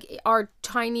 Like, are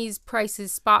Chinese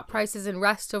prices, spot prices, and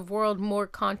rest of world more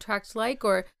contract-like,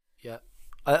 or? Yeah,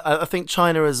 I think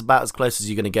China is about as close as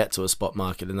you're going to get to a spot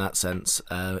market in that sense.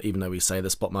 Even though we say the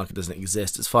spot market doesn't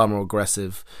exist, it's far more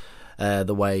aggressive.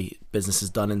 The way business is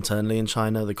done internally in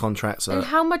China, the contracts are. And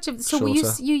how much of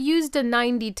you used a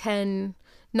 90-10.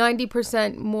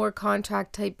 90% more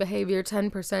contract type behavior,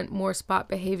 10% more spot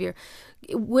behavior.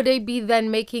 Would I be then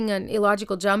making an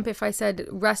illogical jump if I said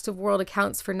rest of world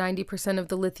accounts for 90% of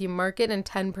the lithium market and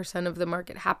 10% of the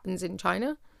market happens in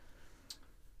China?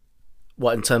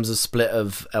 What, in terms of split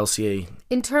of LCE?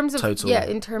 In terms of total? Yeah,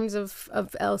 in terms of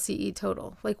LCE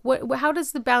total. Like how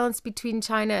does the balance between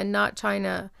China and not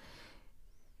China?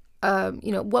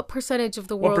 What percentage of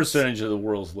the world? What percentage of the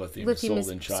world's lithium is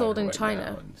sold in China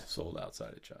Now and sold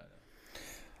outside of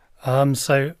China?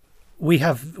 So we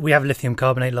have lithium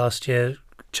carbonate last year.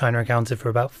 China accounted for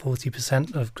about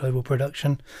 40% of global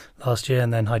production last year,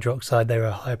 and then hydroxide, they were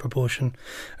a higher proportion,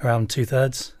 around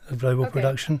 2/3 of global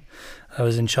production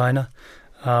was in China.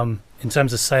 In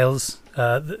terms of sales,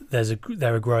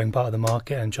 they're a growing part of the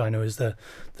market, and China is the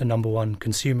number one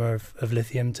consumer of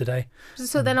lithium today.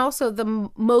 So then also the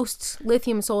most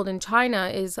lithium sold in China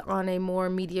is on a more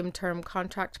medium-term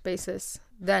contract basis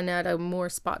than at a more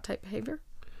spot-type behavior?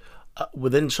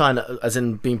 Within China, as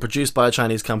in being produced by a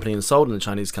Chinese company and sold in a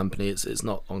Chinese company, it's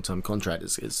not long-term contract.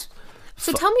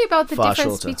 So tell me about the difference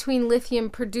shorter. between lithium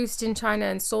produced in China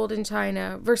and sold in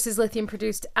China versus lithium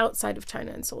produced outside of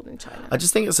China and sold in China. I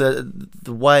just think it's the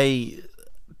way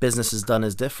business is done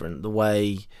is different. The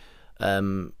way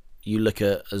you look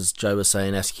at, as Joe was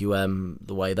saying, SQM,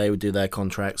 the way they would do their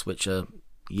contracts, which are a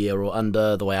year or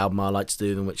under, the way Albemarle like to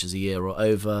do them, which is a year or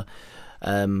over,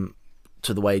 to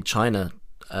the way China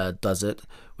does it,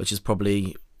 which is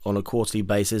probably on a quarterly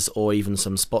basis or even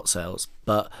some spot sales.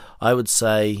 But I would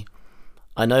say,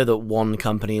 I know that one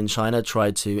company in China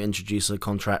tried to introduce a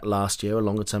contract last year, a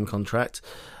longer term contract,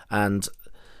 and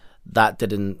that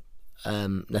didn't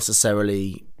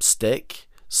necessarily stick.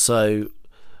 So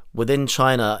within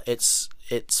China, it's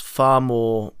far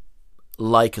more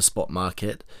like a spot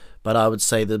market, but I would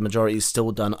say the majority is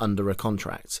still done under a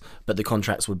contract, but the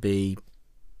contracts would be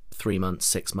 3 months,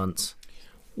 6 months.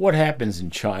 What happens in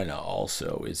China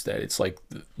also is that it's like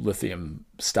the lithium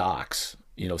stocks.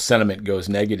 Sentiment goes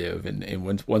negative,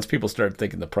 and once people start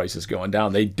thinking the price is going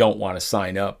down, they don't want to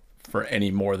sign up for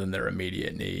any more than their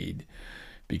immediate need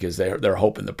because they're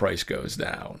hoping the price goes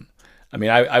down. I mean,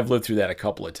 I've lived through that a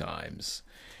couple of times,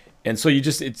 and so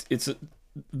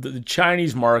the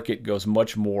Chinese market goes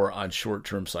much more on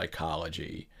short-term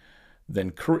psychology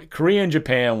than Korea and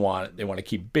Japan want. They want to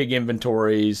keep big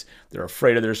inventories. They're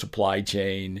afraid of their supply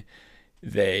chain.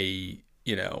 They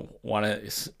want to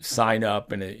sign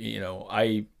up, and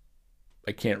I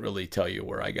can't really tell you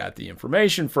where I got the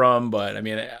information from, but I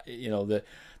mean,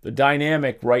 the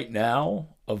dynamic right now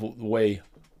of the way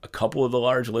a couple of the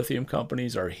large lithium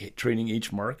companies are treating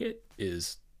each market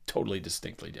is totally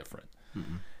distinctly different.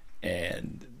 Mm-hmm.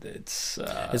 And it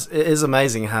is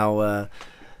amazing how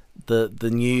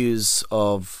the news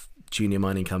of junior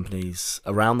mining companies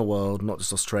around the world, not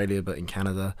just Australia but in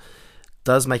Canada,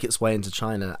 does make its way into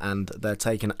China, and they're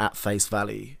taken at face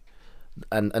value.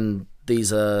 And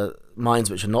these are mines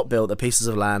which are not built, they're pieces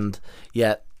of land,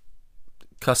 yet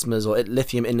customers or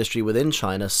lithium industry within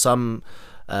China, some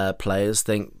players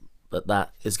think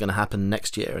that is going to happen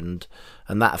next year, and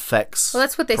that affects Well,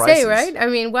 that's what they prices. say, right? I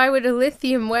mean, why would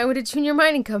a junior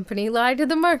mining company lie to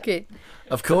the market?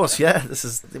 Of course, yeah.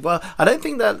 I don't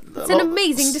think that... It's an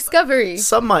amazing discovery.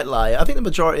 Some might lie. I think the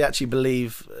majority actually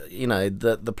believe,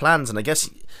 the plans, and I guess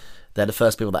they're the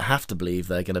first people that have to believe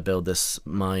they're going to build this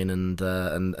mine and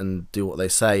do what they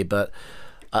say. But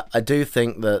I do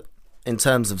think that in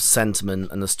terms of sentiment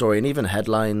and the story, and even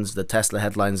headlines, the Tesla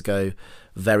headlines go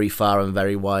very far and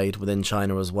very wide within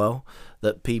China as well,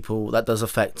 that does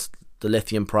affect the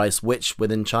lithium price, which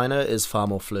within China is far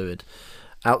more fluid.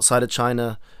 Outside of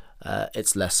China,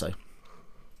 it's less so.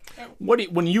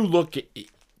 When you look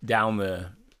down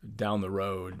the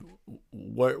road,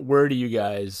 where do you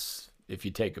guys, if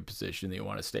you take a position that you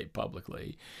want to state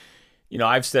publicly,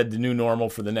 I've said the new normal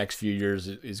for the next few years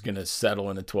is going to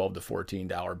settle in a $12 to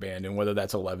 $14 band, and whether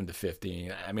that's 11 to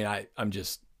 15. I mean, I'm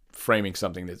just framing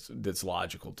something that's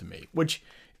logical to me, which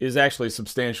is actually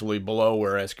substantially below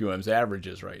where SQM's average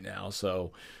is right now.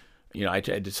 So, I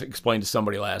had to explain to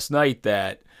somebody last night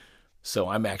that. So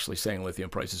I'm actually saying lithium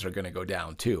prices are going to go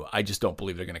down too. I just don't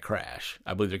believe they're going to crash.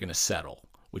 I believe they're going to settle,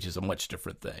 which is a much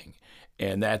different thing.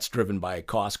 And that's driven by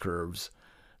cost curves.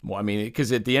 Well, I mean,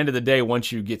 because at the end of the day,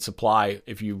 once you get supply,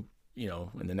 if you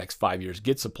in the next 5 years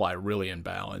get supply really in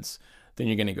balance, then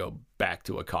you're going to go back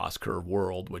to a cost curve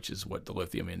world, which is what the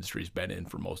lithium industry's been in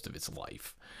for most of its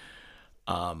life.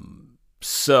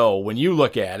 So when you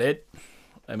look at it,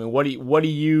 I mean, what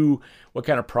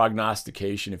kind of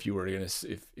prognostication if you were going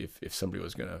to, if somebody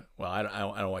was going to, well, I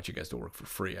don't want you guys to work for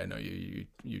free. I know you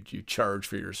charge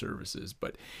for your services,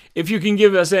 but if you can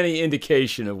give us any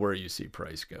indication of where you see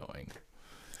price going.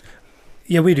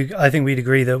 Yeah, we do. I think we'd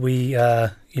agree that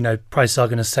prices are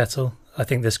going to settle. I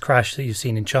think this crash that you've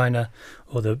seen in China,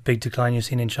 or the big decline you've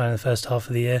seen in China the first half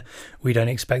of the year, we don't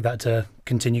expect that to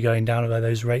continue going down by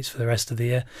those rates for the rest of the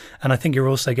year. And I think you're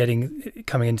also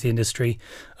coming into the industry,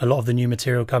 a lot of the new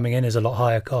material coming in is a lot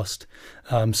higher cost.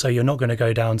 So you're not going to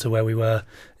go down to where we were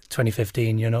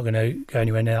 2015. You're not going to go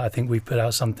anywhere near. I think we put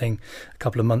out something a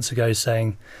couple of months ago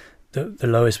saying that the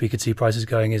lowest we could see prices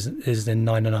going is in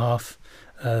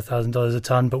 $9,500 a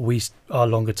ton, but our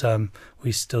longer term,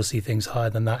 we still see things higher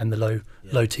than that in the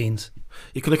low teens.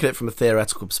 You can look at it from a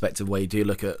theoretical perspective, where you do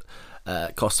look at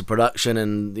cost of production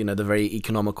and the very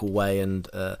economical way and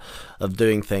of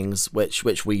doing things,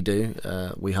 which we do.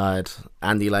 We hired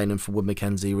Andy Lehman from Wood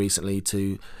Mackenzie recently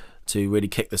to really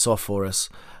kick this off for us.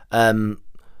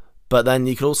 But then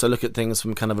you could also look at things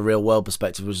from kind of a real world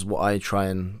perspective, which is what I try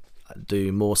and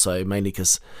do more so, mainly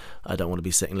because I don't want to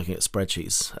be sitting looking at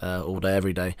spreadsheets all day,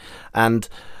 every day. And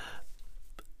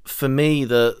for me,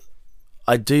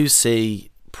 I do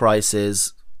see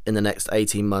prices in the next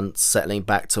 18 months settling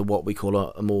back to what we call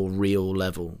a more real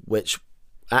level, which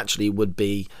actually would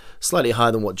be slightly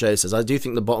higher than what Joe says. I do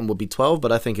think the bottom would be 12,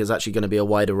 but I think it's actually going to be a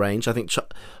wider range. I think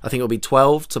it'll be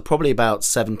 12 to probably about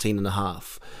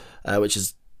 17.5, which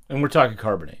is... And we're talking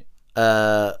carbonate.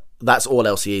 That's all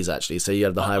LCEs actually. So you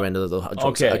have the higher end of the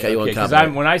hydroxide. Okay. Because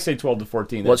when I say 12 to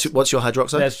 14, what's your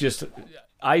hydroxide? That's just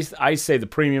I say the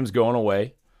premium's going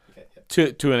away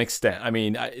to an extent. I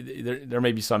mean, there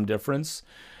may be some difference,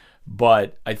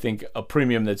 but I think a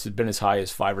premium that's been as high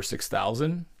as 5,000 or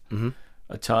 6,000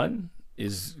 a ton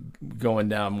is going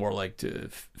down more like to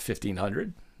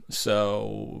 1,500.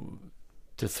 So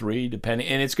to 3, depending,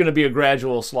 and it's going to be a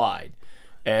gradual slide.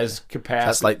 As capacity,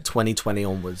 that's like 2020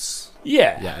 onwards.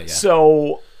 Yeah.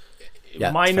 So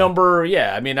my number,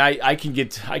 I mean, I can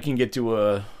get to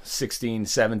a 16,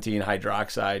 17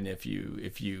 hydroxide, and if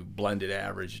you blend it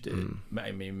averaged,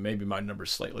 I mean, maybe my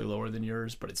number's slightly lower than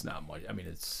yours, but it's not much. I mean,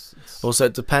 it's also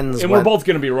it depends, and we're both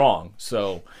going to be wrong.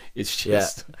 So it's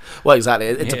just well, exactly.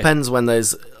 It depends when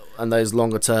those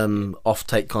longer term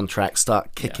offtake contracts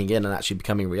start kicking in and actually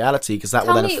becoming reality, because that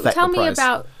will then affect the price. Tell me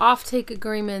about offtake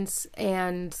agreements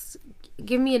and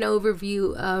give me an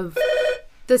overview of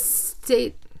the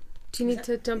state. Do you need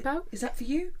to jump out? Is that for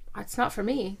you? It's not for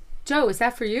me. Joe, is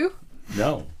that for you?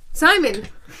 No. Simon.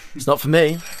 It's not for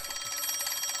me.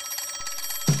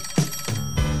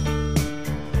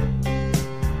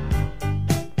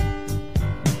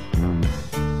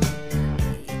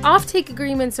 Offtake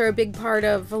agreements are a big part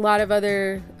of a lot of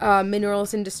other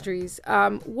minerals industries.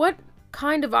 What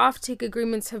kind of offtake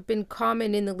agreements have been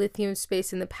common in the lithium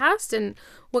space in the past, and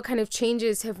what kind of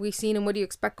changes have we seen, and what do you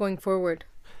expect going forward?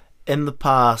 In the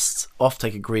past,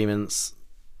 offtake agreements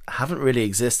haven't really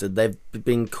existed. They've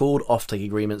been called offtake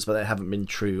agreements, but they haven't been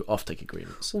true offtake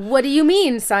agreements. What do you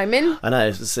mean, Simon? I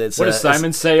know. What does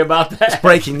Simon say about that? It's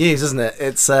breaking news, isn't it?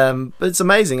 It's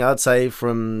amazing. I'd say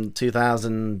from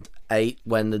 2008,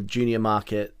 when the junior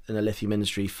market in the lithium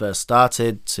industry first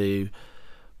started, to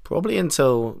probably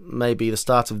until maybe the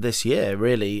start of this year,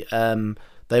 really,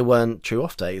 they weren't true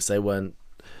offtakes. They weren't.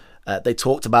 They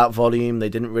talked about volume. They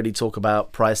didn't really talk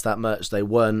about price that much. They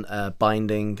weren't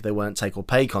binding. They weren't take or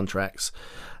pay contracts.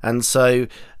 And so,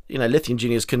 lithium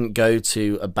juniors couldn't go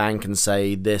to a bank and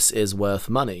say, this is worth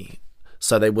money.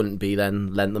 So they wouldn't be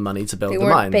then lent the money to build the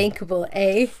mine. They weren't bankable,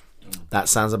 eh? That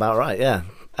sounds about right, yeah.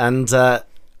 And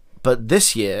but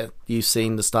this year, you've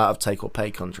seen the start of take or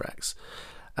pay contracts.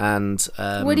 And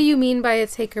what do you mean by a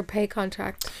take or pay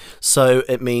contract? So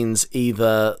it means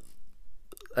either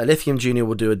a lithium junior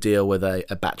will do a deal with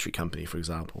a battery company, for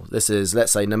example. This is,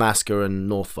 let's say, Nemaska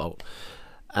and Northvolt.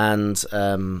 And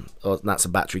that's a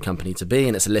battery company to be,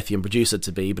 and it's a lithium producer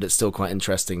to be, but it's still quite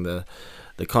interesting, the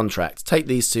contract. Take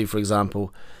these two, for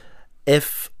example.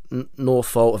 If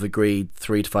Northvolt have agreed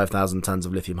 3,000 to 5,000 tons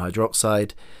of lithium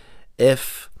hydroxide,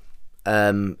 if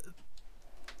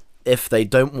they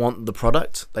don't want the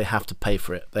product, they have to pay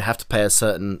for it. They have to pay a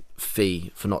certain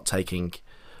fee for not taking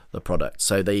the product.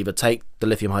 So they either take the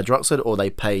lithium hydroxide or they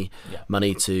pay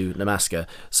money to Nemaska.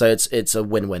 So it's a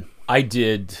win-win. I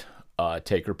did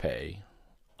take or pay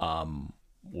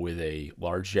with a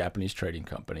large Japanese trading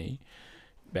company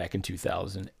back in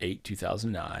 2008,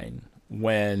 2009.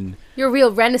 When you're a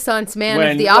real renaissance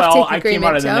man of the offtake agreement. I came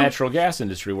out of the natural gas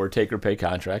industry where take or pay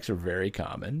contracts are very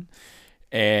common.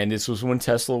 And this was when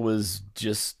Tesla was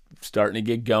just starting to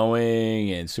get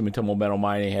going, and Sumitomo Metal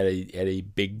Mining had a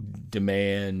big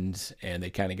demand, and they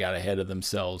kind of got ahead of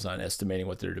themselves on estimating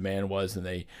what their demand was, and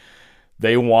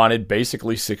they wanted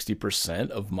basically 60%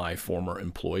 of my former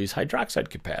employees' hydroxide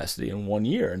capacity in 1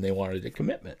 year, and they wanted a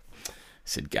commitment. I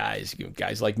said, guys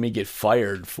like me get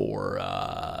fired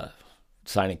for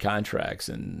signing contracts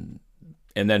and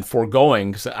then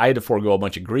foregoing, because I had to forego a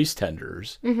bunch of grease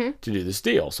tenders to do this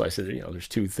deal. So I said, there's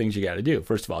two things you got to do.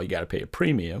 First of all, you got to pay a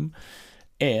premium,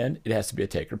 and it has to be a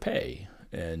take or pay.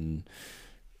 And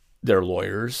their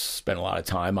lawyers spent a lot of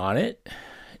time on it,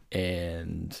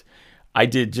 and I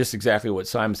did just exactly what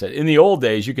Simon said. In the old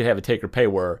days, you could have a take or pay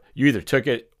where you either took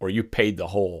it or you paid the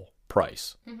whole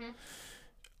price.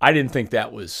 I didn't think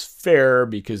that was fair,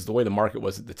 because the way the market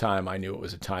was at the time, I knew it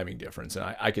was a timing difference,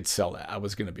 and I could sell that. I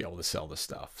was going to be able to sell the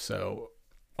stuff. So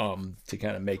to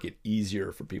kind of make it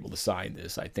easier for people to sign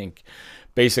this. I think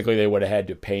basically they would have had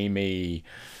to pay me,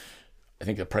 I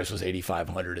think the price was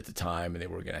 $8,500 at the time, and they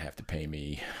were going to have to pay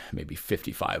me maybe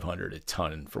 $5,500 a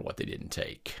ton for what they didn't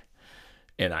take.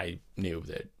 And I knew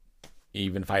that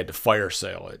even if I had to fire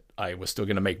sale it, I was still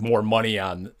going to make more money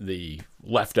on the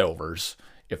leftovers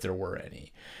if there were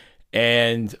any.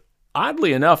 And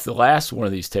oddly enough, the last one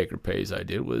of these take or pays I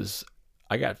did was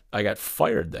I got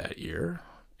fired that year,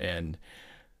 and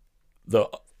the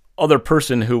other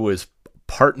person who was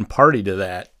part and party to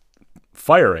that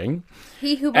firing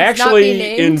he who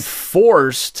actually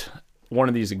enforced one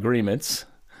of these agreements,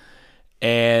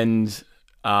 and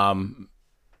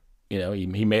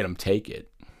he made them take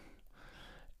it.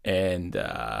 And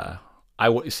I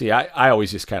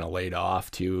always just kind of laid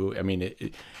off too. I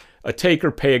mean, a take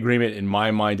or pay agreement in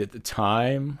my mind at the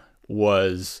time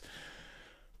was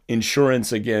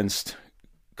insurance against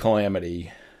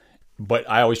calamity, but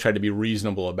I always tried to be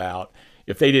reasonable about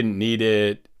if they didn't need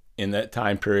it in that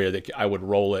time period, that I would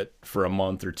roll it for a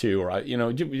month or two, or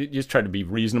just try to be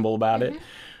reasonable about it.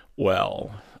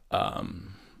 Well,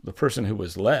 the person who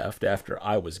was left after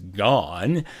I was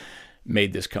gone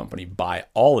made this company buy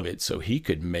all of it so he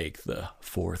could make the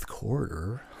fourth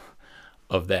quarter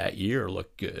of that year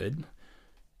look good.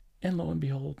 And lo and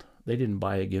behold, they didn't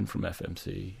buy again from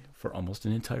FMC for almost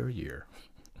an entire year.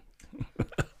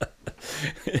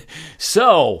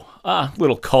 So,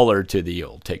 little color to the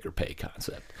old take or pay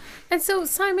concept. And so,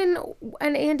 Simon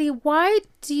and Andy, why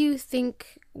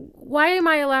am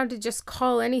I allowed to just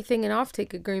call anything an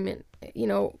offtake agreement?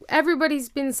 Everybody's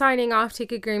been signing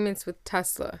offtake agreements with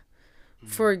Tesla,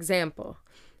 for example.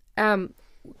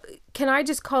 Can I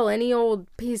just call any old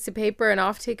piece of paper an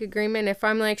offtake agreement? If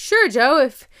I'm like, sure, Joe,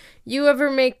 if you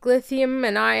ever make lithium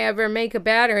and I ever make a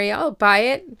battery, I'll buy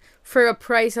it for a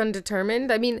price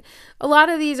undetermined. I mean, a lot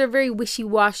of these are very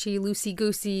wishy-washy,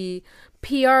 loosey-goosey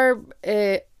PR,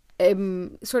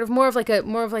 sort of more of like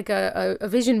a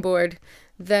vision board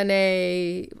than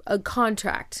a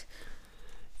contract.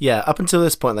 Yeah, up until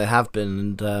this point they have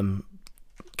been, and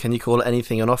can you call it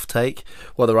anything an offtake?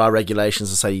 Well, there are regulations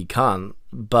that say you can't,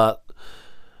 but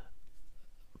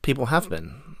people have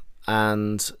been,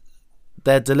 and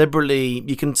they're deliberately,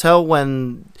 you can tell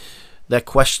when they're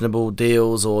questionable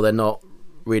deals or they're not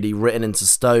really written into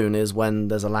stone is when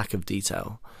there's a lack of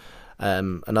detail.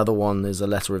 Another one is a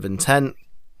letter of intent.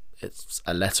 It's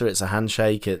a letter, it's a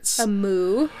handshake, it's a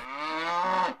moo.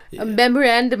 A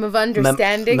memorandum of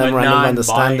understanding. Memorandum of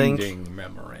understanding.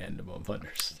 Memorandum of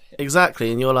understanding.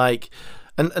 Exactly, and you're like,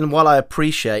 and while I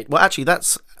appreciate, well, actually,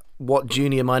 that's what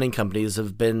junior mining companies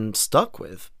have been stuck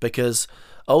with, because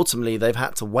ultimately they've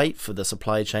had to wait for the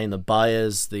supply chain, the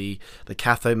buyers, the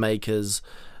cathode makers,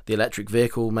 the electric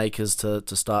vehicle makers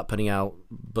to start putting out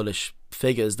bullish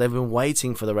figures. They've been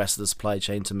waiting for the rest of the supply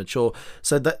chain to mature,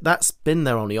 so that's been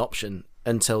their only option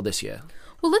until this year.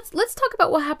 Well, let's talk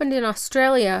about what happened in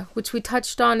Australia, which we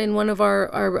touched on in one of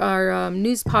our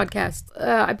news podcasts.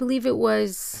 I believe it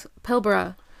was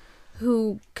Pilbara,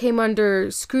 who came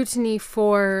under scrutiny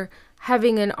for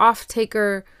having an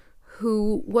off-taker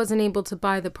who wasn't able to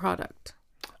buy the product.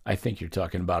 I think you're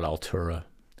talking about Altura,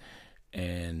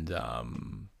 and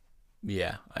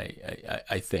yeah,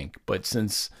 I think. But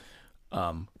since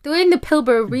they're in the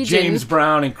Pilbara region, James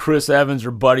Brown and Chris Evans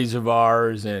are buddies of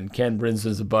ours, and Ken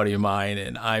Brinson's a buddy of mine,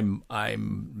 and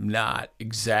I'm not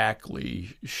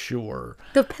exactly sure.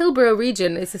 The Pilbara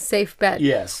region is a safe bet.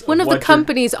 Yes, one of the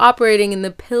companies operating in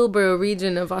the Pilbara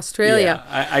region of Australia.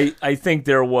 Yeah, I think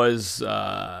there was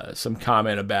some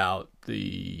comment about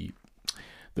the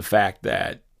fact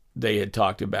that they had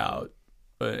talked about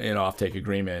an offtake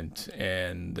agreement,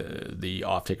 and the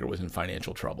offtaker was in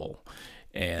financial trouble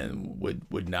and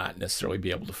would not necessarily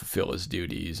be able to fulfill his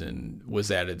duties, and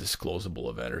was at a disclosable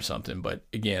event or something. But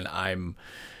again, I'm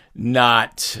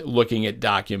not looking at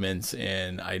documents,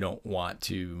 and I don't want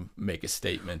to make a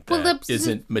statement that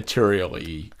isn't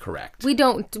materially correct. We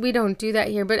don't do that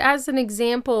here. But as an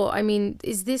example, I mean,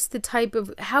 is this the type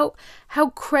of how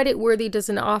creditworthy does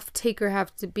an off-taker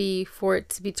have to be for it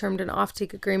to be termed an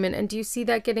off-take agreement? And do you see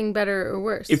that getting better or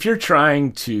worse? If you're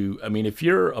trying to, I mean, if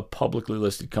you're a publicly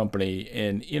listed company,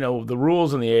 and the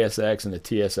rules on the ASX and the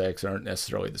TSX aren't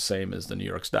necessarily the same as the New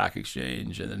York Stock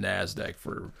Exchange and the NASDAQ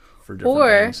for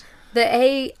different things.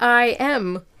 The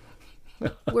AIM.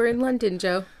 We're in London,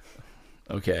 Joe.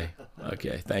 Okay.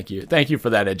 Thank you for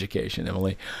that education,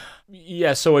 Emily.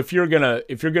 Yeah. So if you're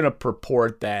gonna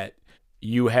purport that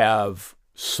you have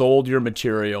sold your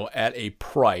material at a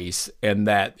price, and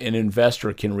that an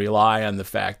investor can rely on the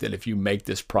fact that if you make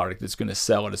this product, it's going to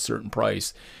sell at a certain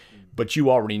price, but you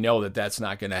already know that that's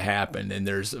not going to happen, and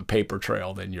there's a paper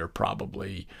trail, then you're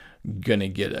probably going to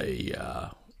get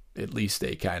at least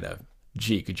a kind of,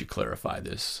 gee, could you clarify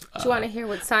this? Do you want to hear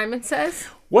what Simon says?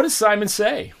 What does Simon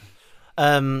say?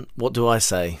 What do I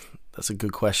say? That's a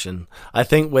good question. I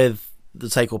think with the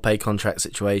take or pay contract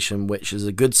situation, which is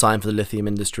a good sign for the lithium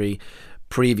industry,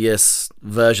 previous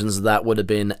versions of that would have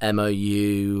been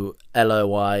MOU,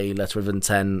 LOI, letter of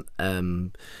intent,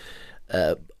 an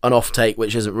offtake,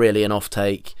 which isn't really an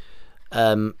offtake.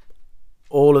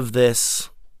 All of this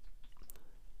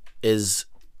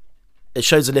it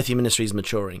shows the lithium industry is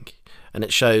maturing, and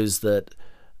it shows that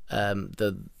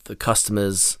the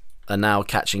customers are now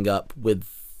catching up with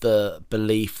the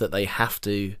belief that they have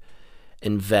to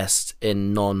invest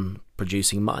in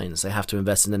non-producing mines. They have to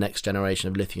invest in the next generation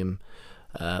of lithium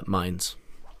mines.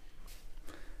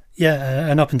 Yeah,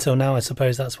 and up until now, I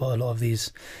suppose that's what a lot of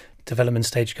these development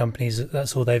stage companies,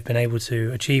 that's all they've been able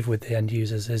to achieve with the end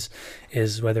users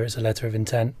is whether it's a letter of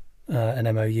intent,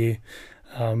 an MOU.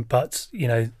 But,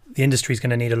 the industry is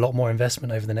going to need a lot more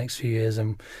investment over the next few years,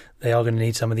 and they are going to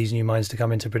need some of these new mines to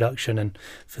come into production, and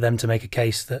for them to make a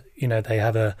case that, they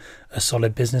have a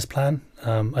solid business plan.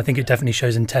 I think it definitely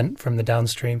shows intent from the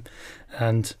downstream.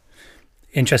 And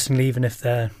interestingly, even if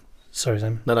they're... Sorry,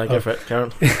 Sam. No, go for it,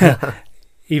 Karen.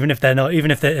 Even if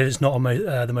it's not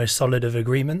the most solid of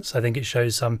agreements, I think it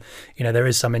shows some, there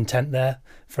is some intent there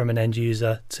from an end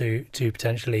user to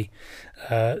potentially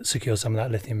secure some of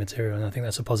that lithium material, and I think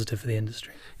that's a positive for the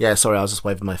industry. Yeah, sorry, I was just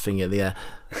waving my finger in the air.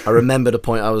 I remember the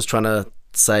point I was trying to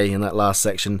say in that last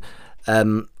section.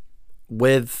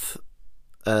 With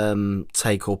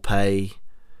take or pay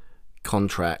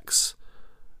contracts,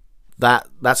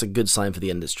 that's a good sign for the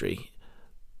industry.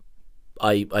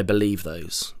 I believe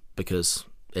those because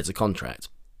it's a contract.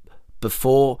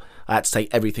 Before, I had to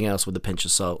take everything else with a pinch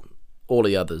of salt. All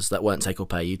the others that weren't take or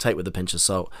pay, you take with a pinch of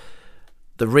salt.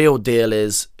 The real deal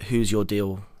is, who's your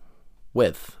deal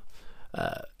with?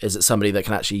 Is it somebody that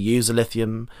can actually use a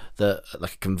lithium,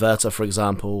 like a converter, for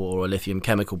example, or a lithium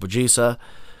chemical producer?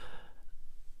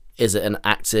 Is it an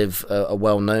active, a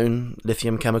well-known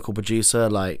lithium chemical producer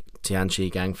like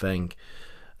Tianqi, Ganfeng,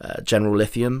 General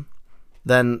Lithium?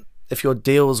 Then if your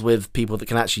deal's with people that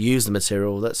can actually use the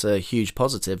material, that's a huge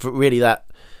positive. But really, that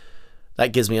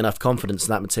gives me enough confidence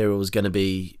that material is going to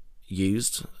be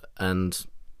used and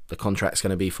the contract's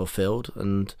going to be fulfilled.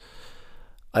 And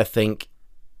I think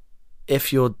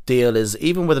if your deal is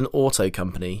even with an auto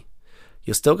company,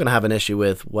 you're still going to have an issue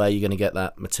with where you're going to get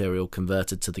that material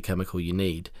converted to the chemical you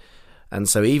need. And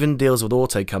so even deals with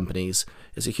auto companies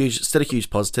is still a huge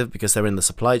positive because they're in the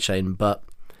supply chain, but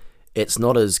it's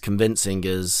not as convincing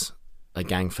as a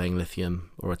Ganfeng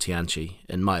Lithium or a Tianqi,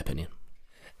 in my opinion.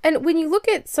 And when you look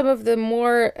at some of the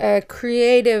more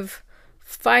creative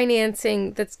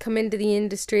financing that's come into the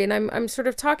industry, and I'm sort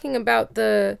of talking about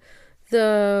the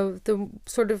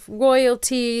sort of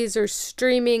royalties or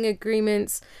streaming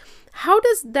agreements, how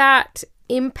does that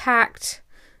impact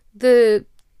the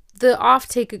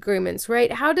offtake agreements,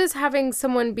 right? How does having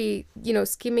someone be,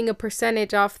 skimming a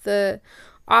percentage off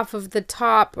of the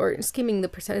top, or skimming the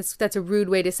percentage, that's a rude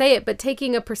way to say it, but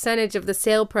taking a percentage of the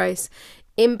sale price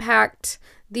impact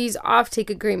these offtake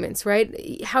agreements,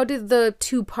 right? How did the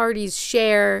two parties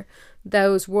share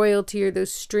those royalty or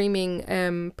those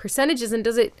streaming percentages, and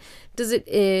does it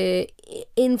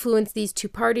influence these two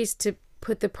parties to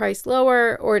put the price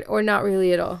lower, or not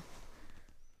really at all?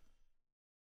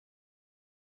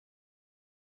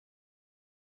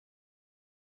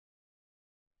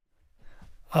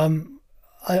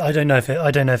 I don't know if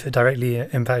it directly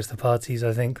impacts the parties.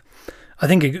 I think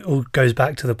it all goes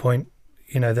back to the point,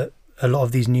 that a lot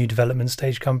of these new development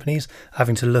stage companies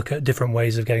having to look at different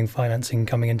ways of getting financing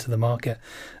coming into the market.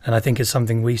 And I think it's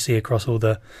something we see across all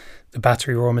the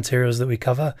battery raw materials that we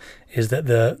cover, is that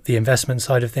the investment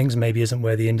side of things maybe isn't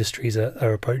where the industries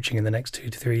are approaching in the next 2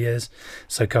 to 3 years.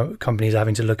 So companies are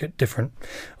having to look at different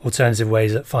alternative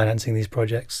ways at financing these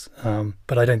projects.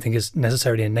 But I don't think it's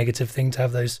necessarily a negative thing to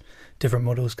have those different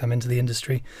models come into the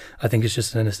industry. I think it's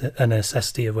just a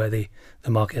necessity of where the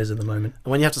market is at the moment.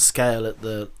 And when you have to scale at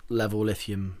the level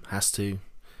lithium has to,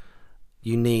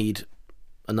 you need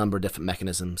a number of different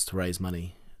mechanisms to raise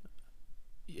money.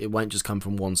 It won't just come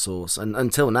from one source. And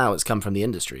until now, it's come from the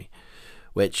industry,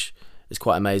 which is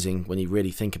quite amazing when you really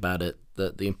think about it,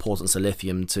 that the importance of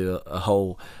lithium to a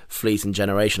whole fleet and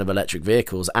generation of electric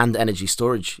vehicles and energy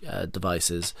storage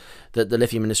devices, that the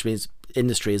lithium industry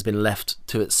has been left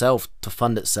to itself to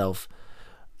fund itself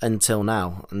until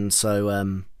now. And so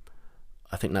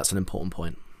I think that's an important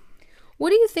point. What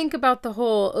do you think about the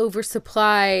whole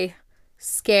oversupply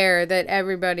scare that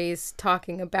everybody's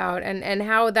talking about, and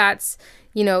how that's,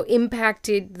 you know,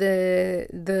 impacted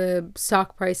the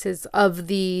stock prices of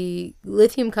the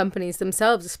lithium companies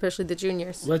themselves, especially the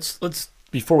juniors. Let's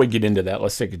before we get into that,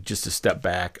 let's take just a step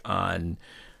back on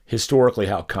historically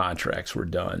how contracts were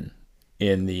done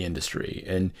in the industry.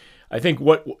 And I think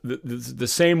the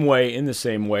same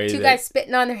way two guys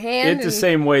spitting on their hand. It's the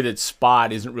same way that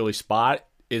spot isn't really spot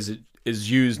is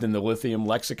used in the lithium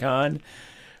lexicon.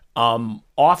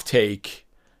 Offtake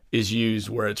is used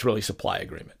where it's really supply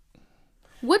agreement.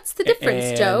 What's the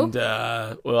difference,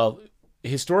 Joe? Well,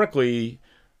 historically,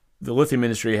 the lithium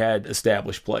industry had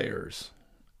established players,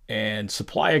 and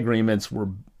supply agreements were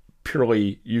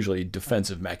purely usually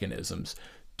defensive mechanisms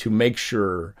to make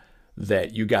sure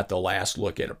that you got the last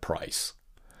look at a price.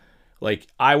 Like,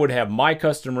 I would have my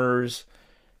customers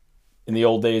in the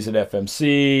old days at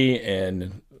FMC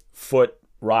and Foot,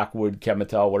 Rockwood,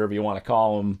 Chemitol, whatever you want to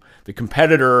call them. The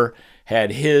competitor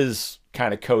had his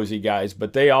kind of cozy guys,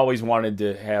 but they always wanted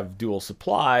to have dual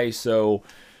supply. So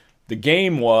the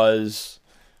game was,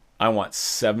 I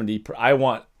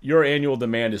want your annual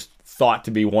demand is thought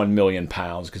to be 1 million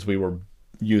pounds, because we were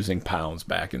using pounds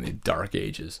back in the dark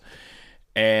ages.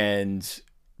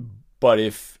 But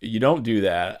if you don't do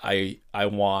that, I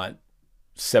want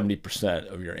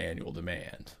 70% of your annual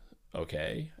demand.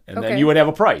 Okay. And then you would have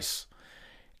a price.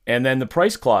 And then the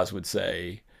price clause would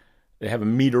say, they have a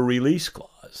meter release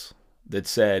clause that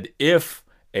said, if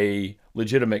a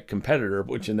legitimate competitor,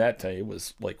 which in that time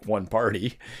was like one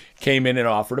party, came in and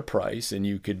offered a price, and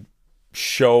you could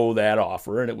show that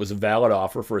offer, and it was a valid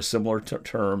offer for a similar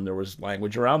term, there was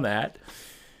language around that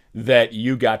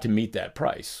you got to meet that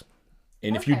price.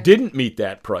 And if you didn't meet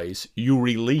that price, you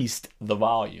released the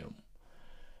volume.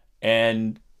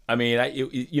 And I mean,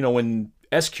 when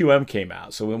SQM came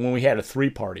out, so when we had a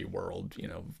three-party world,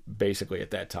 basically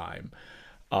at that time,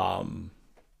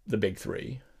 the big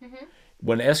three,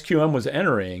 when SQM was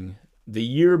entering, the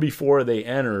year before they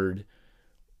entered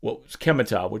what was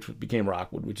Chemitol, which became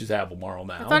Rockwood, which is Albemarle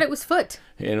now. I thought it was Foot.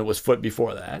 And it was Foot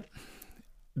before that.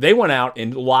 They went out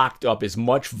and locked up as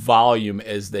much volume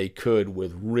as they could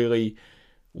with really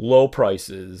low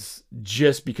prices,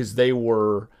 just because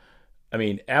Albemarle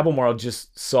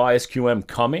just saw SQM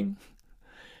coming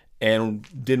and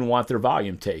didn't want their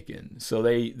volume taken. So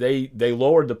they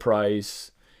lowered the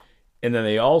price, and then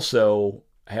they also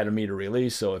had a meter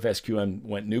release. So if SQM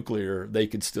went nuclear, they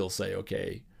could still say,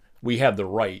 okay, we have the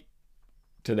right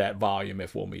to that volume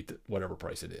if we'll meet whatever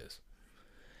price it is.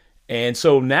 And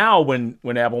so now when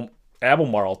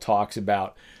Albemarle talks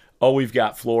about, we've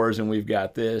got floors and we've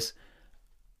got this,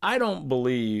 I don't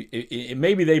believe,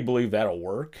 maybe they believe that'll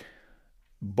work.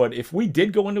 But if we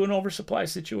did go into an oversupply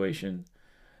situation,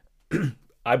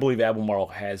 I believe Albemarle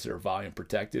has their volume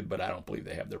protected, but I don't believe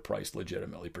they have their price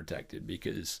legitimately protected,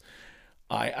 because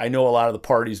I know a lot of the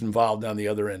parties involved on the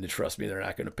other end, and trust me, they're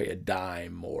not going to pay a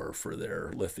dime more for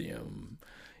their lithium.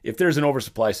 If there's an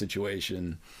oversupply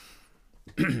situation,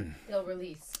 they'll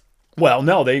release. Well,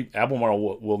 no,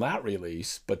 Albemarle will not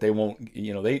release, but they won't.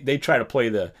 They try to play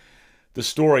the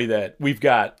story that we've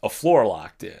got a floor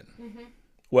locked in. Mm-hmm.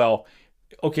 Well,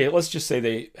 okay, let's just say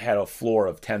they had a floor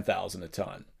of 10,000 a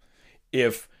ton.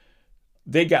 If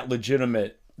they got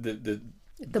legitimate, the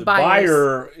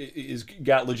buyer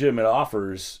got legitimate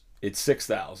offers, it's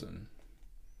 6,000.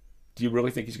 Do you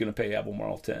really think he's going to pay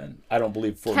Albemarle 10? I don't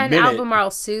believe for a minute. Can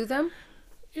Albemarle sue them?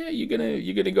 Yeah, you're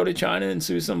gonna go to China and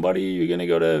sue somebody. You're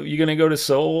gonna go to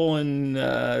Seoul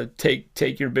and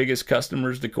take your biggest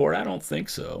customers to court. I don't think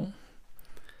so.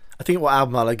 I think what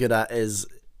Albemarle are good at is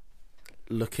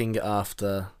looking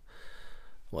after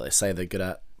what they say they're good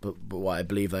at, but what I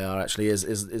believe they are actually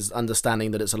is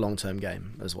understanding that it's a long-term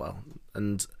game as well,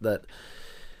 and that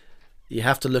you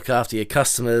have to look after your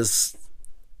customers,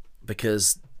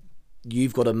 because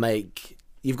you've got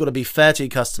to be fair to your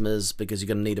customers, because you're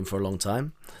going to need them for a long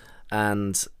time,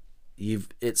 and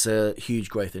it's a huge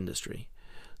growth industry.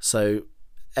 So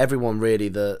everyone really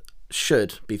that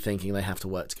should be thinking they have to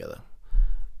work together.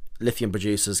 Lithium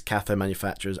producers, cathode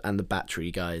manufacturers, and the battery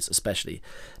guys especially.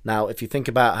 Now, if you think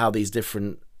about how these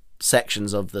different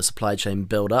sections of the supply chain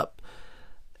build up,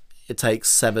 it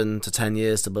takes 7 to 10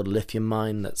 years to build a lithium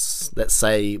mine. Let's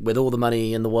say with all the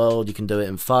money in the world, you can do it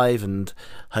in 5 and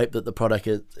hope that the product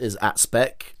is at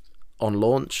spec on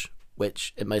launch,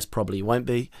 which it most probably won't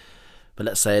be. But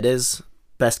let's say it is.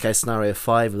 Best case scenario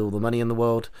 5 with all the money in the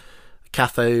world.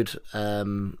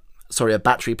 A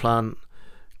battery plant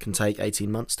can take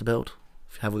 18 months to build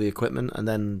if you have all the equipment, and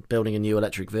then building a new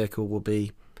electric vehicle will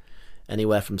be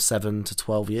anywhere from 7 to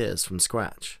 12 years from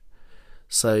scratch.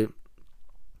 So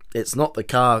it's not the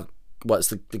car well, it's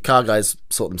the car guys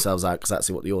sort themselves out because that's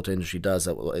what the auto industry does,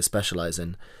 that's what they specialise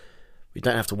in. We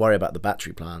don't have to worry about the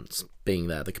battery plants being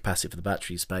there, the capacity for the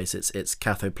battery space. It's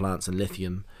cathode plants and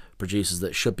lithium producers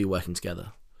that should be working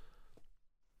together.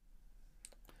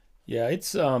 Yeah,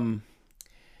 it's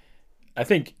I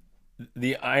think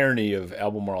the irony of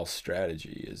Albemarle's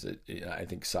strategy is that I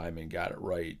think Simon got it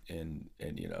right, and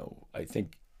I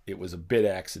think it was a bit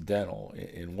accidental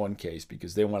in one case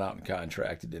because they went out and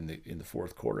contracted in the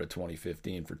fourth quarter of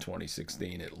 2015 for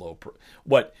 2016 at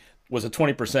what was a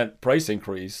 20% price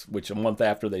increase, which a month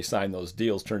after they signed those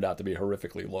deals turned out to be a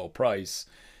horrifically low price,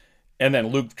 and then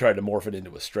Luke tried to morph it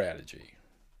into a strategy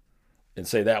and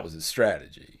say that was his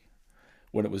strategy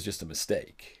when it was just a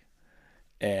mistake.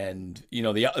 And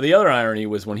the other irony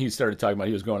was when he started talking about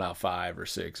he was going out 5 or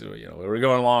 6, or we were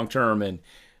going long term, and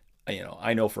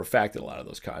I know for a fact that a lot of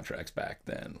those contracts back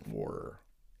then were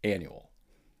annual,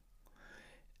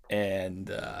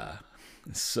 and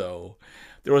so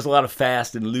there was a lot of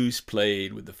fast and loose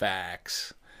played with the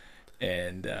facts,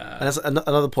 and that's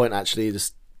another point actually,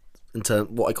 just into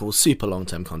what I call super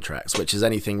long-term contracts, which is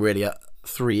anything really at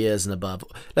 3 years and above.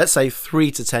 Let's say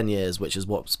 3 to 10 years, which is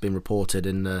what's been reported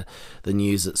in the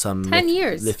news that some 10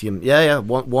 years lithium.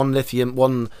 One lithium.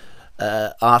 One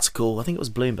article, I think it was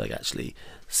Bloomberg actually,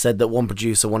 said that one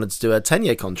producer wanted to do a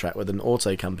 10-year contract with an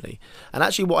auto company. And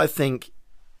actually, what I think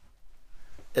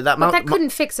that couldn't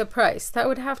fix a price. That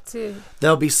would have to.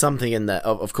 There'll be something in there.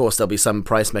 Of course, there'll be some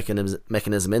price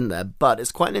mechanism in there. But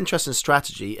it's quite an interesting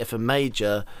strategy if a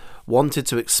major wanted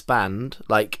to expand,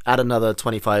 like add another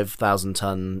 25,000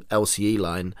 ton LCE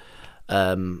line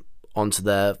onto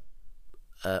their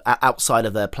outside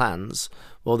of their plans.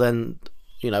 Well, then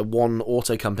one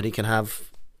auto company can have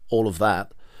all of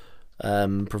that,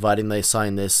 providing they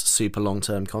sign this super long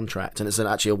term contract, and it's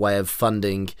actually a way of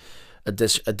funding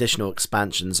additional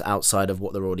expansions outside of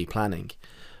what they're already planning.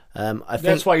 I think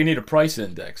that's why you need a price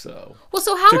index, though. Well,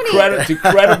 so how to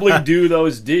credibly do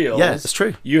those deals? Yeah, it's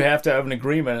true. You have to have an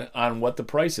agreement on what the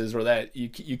price is, or that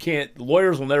you can't.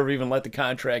 Lawyers will never even let the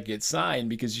contract get signed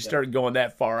because you start going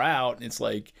that far out. And it's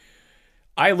like,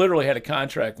 I literally had a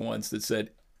contract once that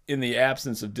said, in the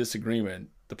absence of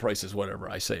disagreement, the price is whatever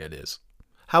I say it is.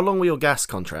 How long were your gas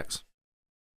contracts?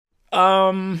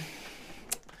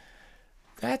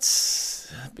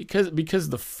 That's because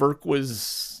the FERC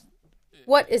was.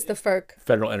 What is the FERC?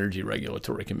 Federal Energy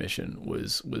Regulatory Commission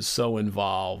was so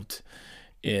involved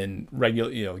in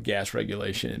gas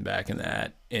regulation and back in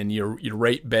that, and your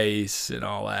rate base and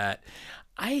all that.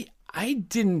 I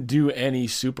didn't do any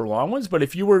super long ones, but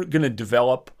if you were going to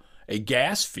develop a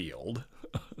gas field,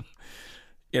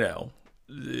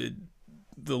 the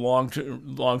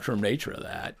long-term nature of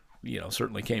that,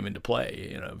 certainly came into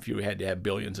play. If you had to have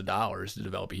billions of dollars to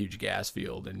develop a huge gas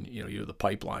field, and you're the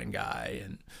pipeline guy,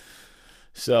 and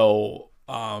so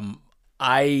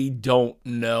I don't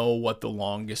know what the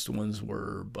longest ones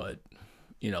were, but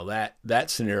that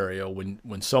scenario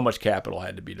when so much capital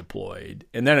had to be deployed,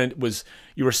 and then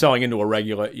you were selling into a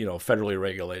federally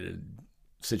regulated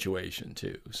situation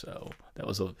too. So that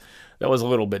was a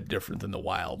little bit different than the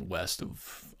wild west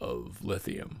of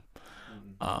lithium.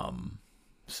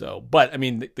 But I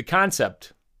mean the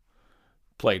concept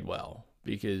played well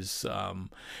because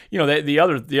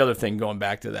the other thing going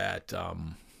back to that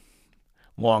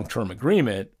long-term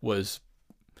agreement was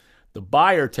the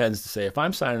buyer tends to say, if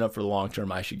I'm signing up for the long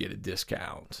term, I should get a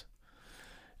discount.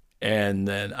 And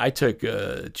then I took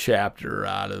a chapter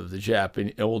out of the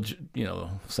Japanese,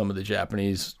 some of the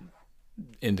Japanese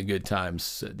in the good times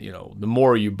said, the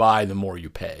more you buy, the more you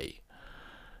pay,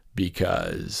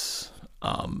 because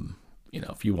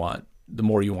if you want, the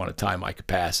more you want to tie my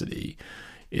capacity,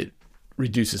 it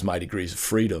reduces my degrees of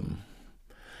freedom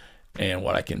and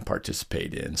what I can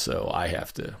participate in. So I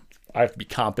have to be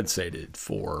compensated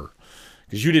for,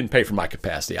 because you didn't pay for my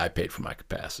capacity, I paid for my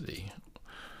capacity.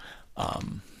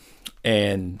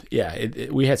 And yeah,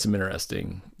 we had some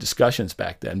interesting discussions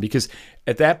back then, because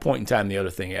at that point in time, the other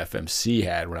thing FMC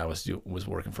had when I was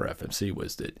working for FMC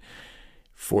was that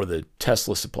for the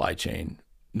Tesla supply chain,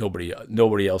 nobody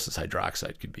else's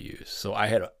hydroxide could be used. So I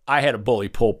had a bully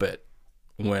pulpit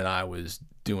when I was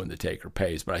doing the take or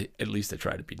pays, but at least I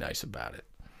tried to be nice about it.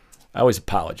 I always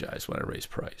apologize when I raise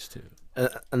price too.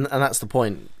 And that's the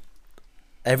point.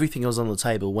 Everything was on the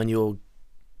table when you're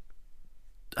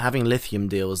having lithium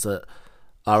deals that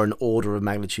are an order of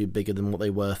magnitude bigger than what they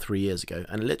were 3 years ago.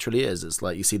 And it literally is. It's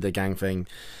like you see the Ganfeng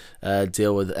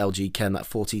deal with LG Chem at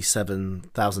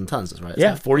 47,000 tons, that's right?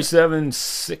 Yeah,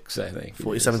 47.6, I think.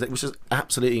 47, which is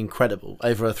absolutely incredible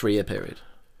over a 3 year period.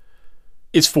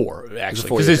 It's 4, actually,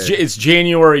 because it's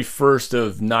January 1st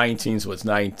of 19, so it's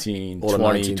 19,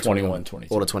 20, 21,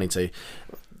 22. All of 22.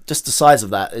 Just the size of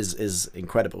that is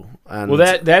incredible. And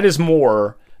well, that is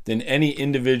more than any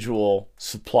individual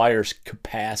supplier's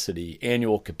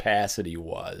annual capacity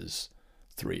was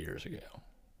 3 years ago,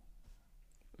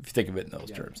 if you think of it in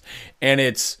those terms. And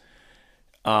it's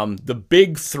the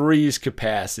big three's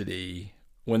capacity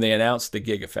when they announced the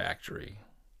Gigafactory,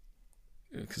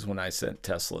 because when I sent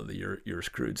Tesla your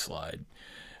screwed slide,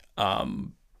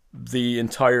 the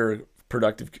entire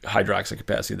productive hydroxide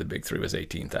capacity of the big three was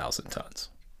 18,000 tons.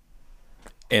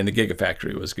 And the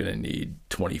Gigafactory was going to need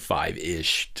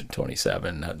 25-ish to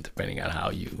 27, depending on how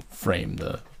you frame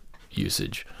the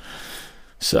usage.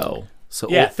 So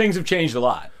things have changed a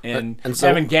lot. And so,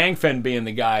 having Gangfen being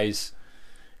the guys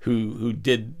who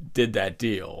did that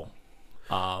deal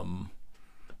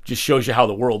just shows you how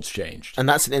the world's changed. And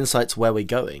that's an insight to where we're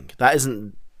going. That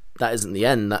isn't the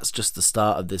end. That's just the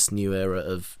start of this new era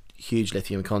of huge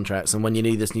lithium contracts. And when you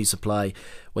need this new supply,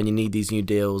 when you need these new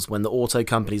deals, when the auto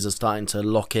companies are starting to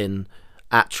lock in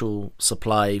actual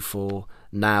supply for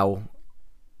now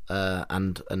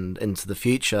and into the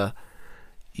future,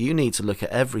 you need to look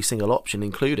at every single option,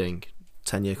 including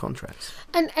 10-year contracts.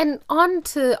 And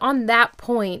on that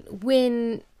point,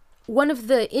 when one of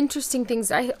the interesting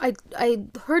things I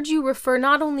heard you refer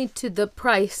not only to the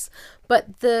price,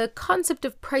 but the concept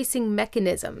of pricing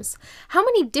mechanisms. How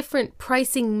many different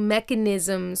pricing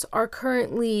mechanisms are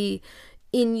currently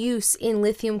in use in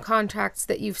lithium contracts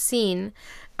that you've seen?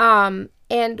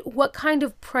 And what kind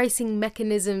of pricing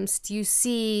mechanisms do you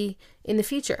see in the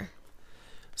future?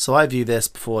 So I view this,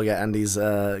 before I get Andy's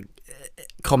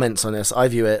comments on this, I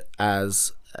view it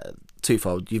as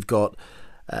twofold. You've got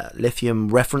lithium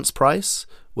reference price,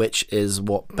 which is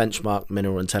what Benchmark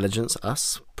Mineral Intelligence,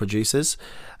 us, produces.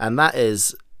 And that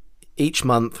is, each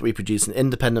month we produce an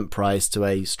independent price to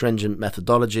a stringent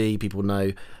methodology. People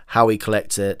know how we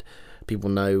collect it. People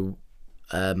know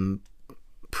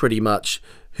pretty much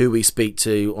who we speak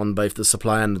to on both the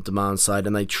supply and the demand side,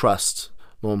 and they trust,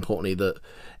 more importantly, that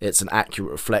it's an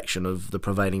accurate reflection of the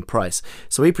prevailing price.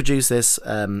 So we produce this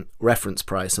reference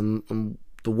price, and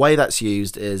the way that's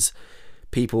used is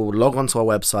people log onto our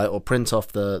website or print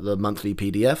off the monthly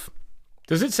PDF.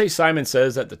 Does it say Simon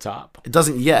Says at the top? It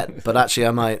doesn't yet, but actually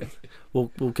I might.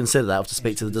 We'll consider that. I'll have to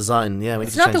speak to the design. Yeah,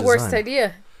 it's not the worst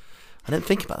idea. I didn't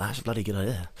think about that. It's a bloody good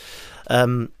idea.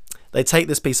 They take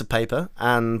this piece of paper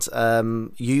and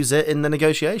use it in the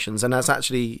negotiations, and that's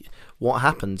actually what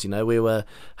happened. You know, we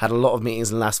had a lot of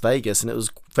meetings in Las Vegas, and it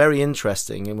was very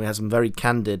interesting, and we had some very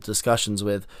candid discussions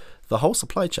with the whole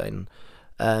supply chain.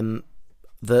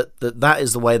 That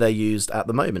is the way they're used at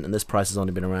the moment, and this price has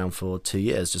only been around for 2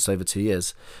 years, just over 2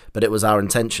 years. But it was our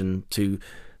intention to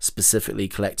specifically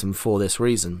collect them for this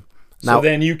reason. Now, so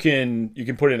then you can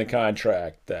put in a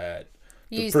contract that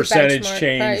the percentage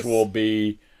change price will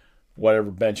be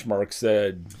whatever benchmark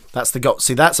said. That's the goal.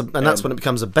 See, that's when it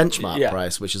becomes a benchmark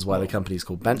price, which is why the company is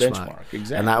called Benchmark.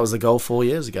 Exactly. And that was the goal 4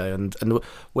 years ago, and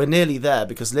we're nearly there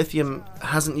because lithium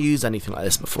hasn't used anything like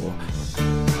this before.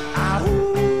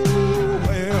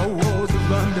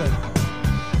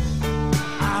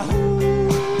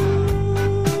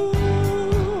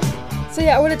 So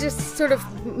yeah, I want to just sort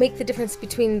of make the difference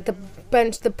between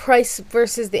the price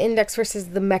versus the index versus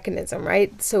the mechanism,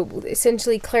 right? So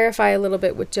essentially clarify a little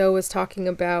bit what Joe was talking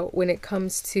about when it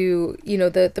comes to, you know,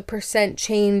 the percent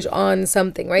change on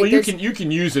something, right? Well, you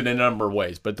can use it in a number of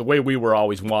ways, but the way we were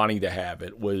always wanting to have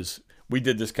it was we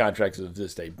did this contract of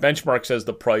this day. Benchmark says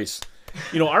the price,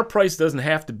 you know, our price doesn't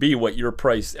have to be what your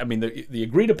price, I mean, the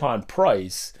agreed upon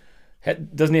price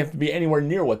doesn't have to be anywhere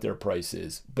near what their price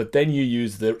is, but then you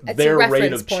use their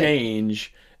rate of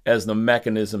change as the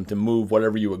mechanism to move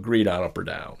whatever you agreed on up or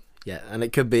down. Yeah, and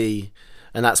it could be,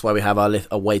 and that's why we have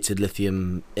our weighted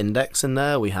lithium index in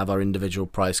there. We have our individual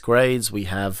price grades. We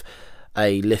have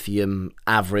a lithium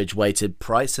average weighted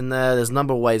price in there. There's a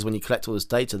number of ways when you collect all this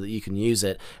data that you can use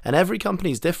it, and every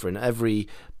company is different. Every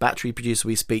battery producer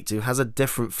we speak to has a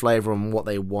different flavor on what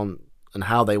they want and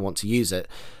how they want to use it,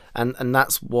 and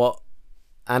that's what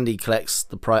Andy collects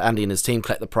Andy and his team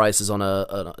collect the prices on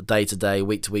a day-to-day,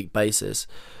 week-to-week basis.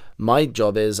 My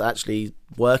job is actually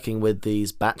working with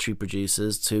these battery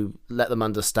producers to let them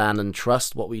understand and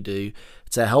trust what we do,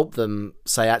 to help them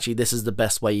say, actually, this is the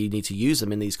best way you need to use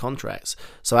them in these contracts.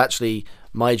 So actually,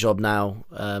 my job now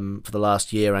for the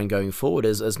last year and going forward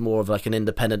is as more of like an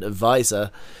independent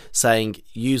advisor, saying,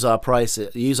 use our price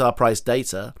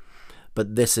data,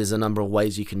 but this is a number of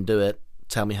ways you can do it.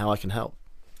 Tell me how I can help.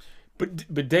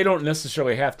 But they don't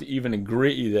necessarily have to even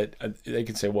agree that they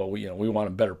can say, well, we want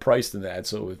a better price than that.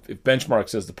 So if Benchmark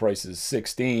says the price is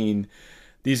 16,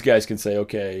 these guys can say,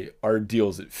 okay, our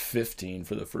deal's at 15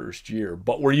 for the first year,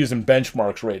 but we're using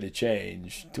Benchmark's rate of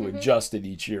change to adjust it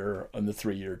each year on the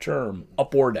 3-year term,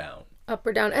 up or down. Up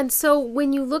or down. And so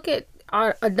when you look at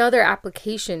another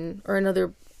application or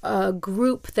another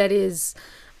group that is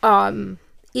in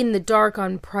the dark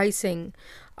on pricing,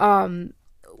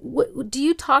 do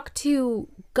you talk to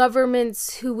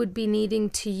governments who would be needing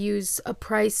to use a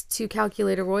price to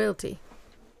calculate a royalty?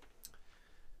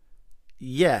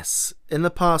 Yes, in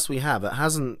the past we have. It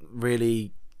hasn't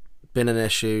really been an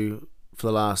issue for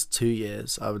the last 2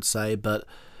 years, I would say, but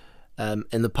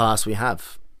in the past we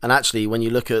have. And actually, when you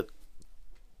look at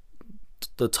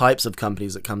the types of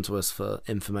companies that come to us for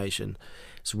information,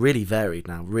 it's really varied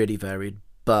now, really varied.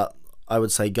 But I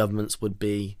would say governments would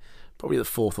be probably the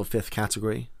 4th or 5th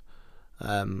category.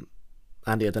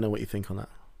 Andy, I don't know what you think on that.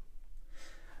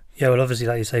 Yeah, well, obviously,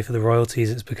 like you say, for the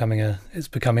royalties, it's becoming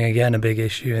again a big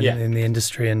issue in the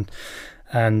industry, and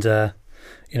for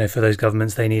those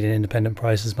governments, they need an independent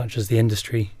price as much as the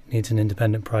industry needs an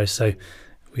independent price. So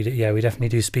we definitely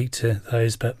do speak to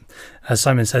those. But as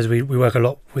Simon says, we work a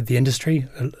lot with the industry.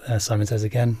 Simon says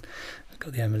again, I've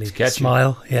got the Emily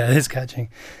smile. Yeah, it is catching.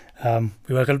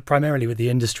 We work primarily with the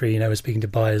industry. We're speaking to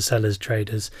buyers, sellers,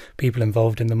 traders, people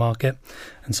involved in the market,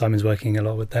 and Simon's working a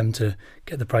lot with them to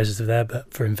get the prices of there.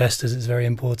 But for investors, it's very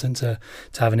important to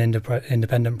have an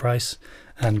independent price,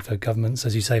 and for governments,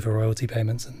 as you say, for royalty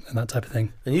payments and that type of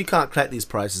thing. And you can't collect these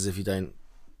prices if you don't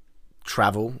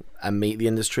travel and meet the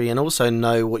industry, and also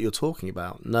know what you're talking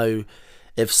about. Know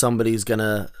if somebody's going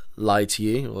to lie to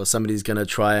you or somebody's going to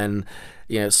try and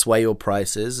sway your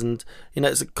prices. And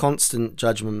it's a constant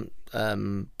judgment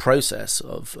process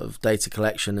of data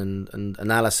collection and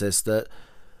analysis that,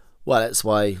 well, that's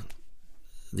why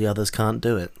the others can't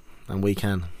do it and we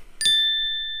can.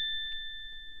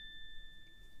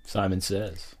 Simon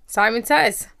says.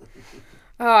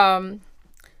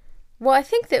 Well, I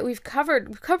think that we've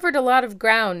covered a lot of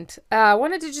ground.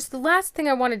 The last thing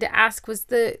I wanted to ask was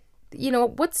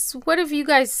what have you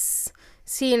guys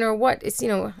seen, or what is,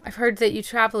 I've heard that you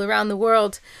travel around the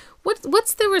world.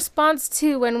 What's the response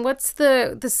to, and what's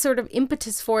the sort of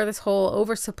impetus for this whole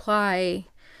oversupply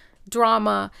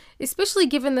drama, especially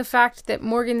given the fact that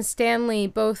Morgan Stanley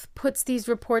both puts these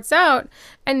reports out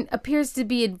and appears to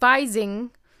be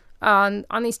advising on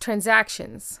these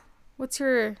transactions? What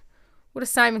does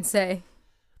Simon say?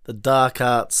 The dark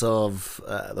arts of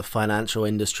the financial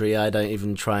industry, I don't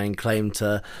even try and claim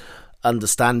to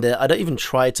understand it. I don't even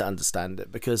try to understand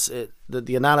it, because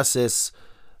the analysis,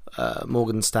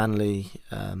 Morgan Stanley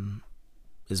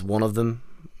is one of them,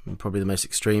 probably the most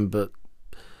extreme, but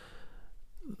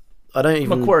I don't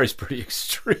even... Macquarie's pretty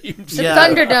extreme. The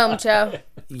Thunderdome, Joe.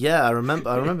 Yeah, I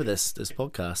remember this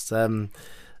podcast.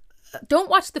 Don't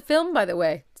watch the film, by the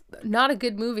way. Not a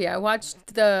good movie. I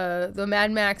watched the Mad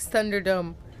Max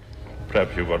Thunderdome.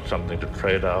 Perhaps you've got something to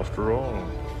trade after all.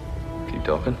 Keep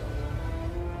talking.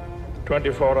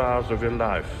 24 hours of your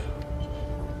life.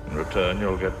 In return,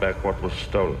 you'll get back what was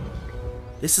stolen.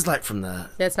 This is like from the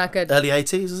it's not good. Early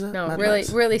 80s, is it? No, Mad really, Max?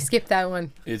 really skip that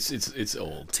one. It's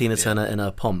old. Tina Turner in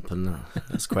her pomp, and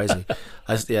that's crazy.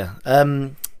 I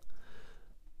don't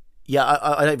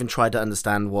even try to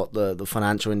understand what the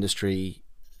financial industry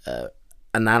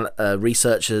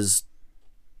researchers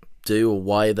do, or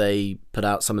why they put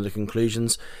out some of the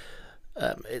conclusions.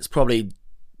 It's probably,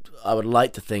 I would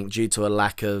like to think, due to a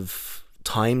lack of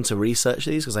time to research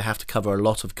these, because they have to cover a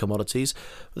lot of commodities.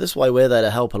 But this is why we're there to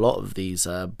help a lot of these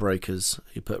brokers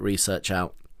who put research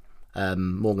out.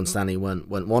 Morgan Stanley weren't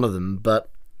one of them, but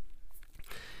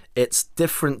it's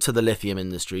different to the lithium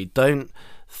industry. Don't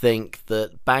think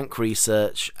that bank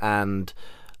research and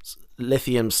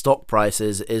lithium stock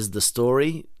prices is the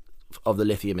story of the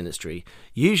lithium industry.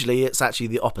 Usually it's actually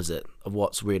the opposite of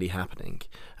what's really happening,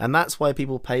 and that's why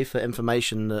people pay for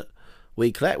information that we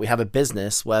collect. We have a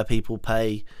business where people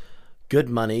pay good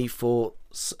money for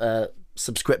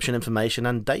subscription information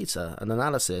and data and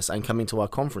analysis, and coming to our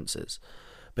conferences,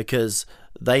 because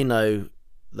they know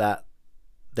that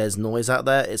there's noise out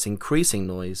there. It's increasing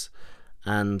noise,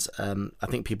 and I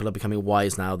think people are becoming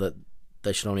wise now that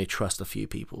they should only trust a few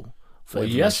people. Well,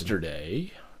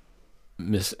 yesterday,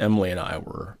 Miss Emily and I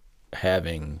were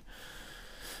having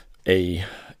a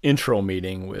intro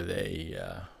meeting with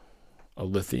a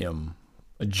lithium,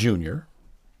 a junior,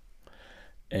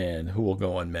 and who will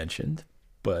go unmentioned,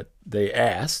 but they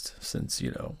asked, since,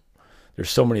 there's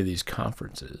so many of these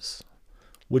conferences,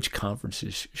 which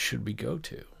conferences should we go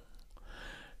to?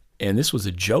 And this was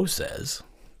a Joe says.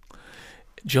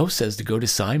 Joe says to go to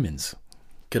Simon's.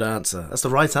 Good answer. That's the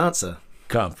right answer.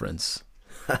 Conference.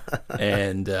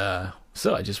 And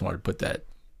so I just wanted to put that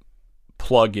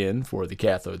plug in for the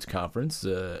Cathodes Conference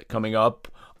coming up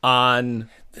on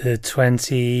the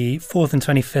 24th and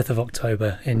 25th of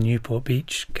October in Newport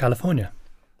Beach, California.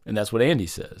 And that's what Andy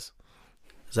says.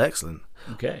 It's excellent.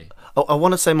 Okay. Oh, I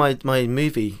want to say my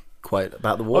movie quote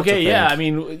about the water thing. Yeah. I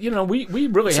mean, we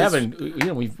really haven't.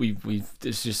 We've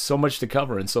there's just so much to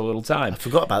cover in so little time. I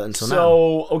forgot about it until now.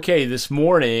 So, okay, this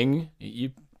morning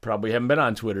you probably haven't been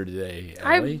on Twitter today,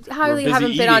 Allie. I hardly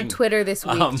haven't been on Twitter this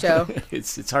week, Joe.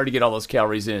 It's hard to get all those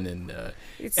calories in. And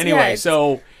anyway,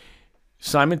 so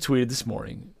Simon tweeted this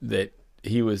morning that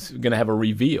he was going to have a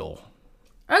reveal.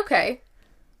 Okay.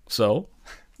 So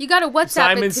you got to WhatsApp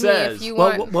Simon it to says, me if you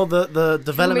want. Well, the development.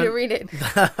 You want me to read it?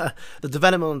 The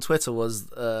development on Twitter was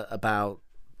about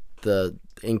the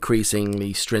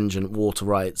increasingly stringent water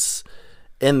rights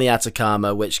in the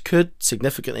Atacama, which could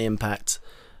significantly impact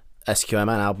SQM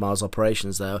and Albemarle's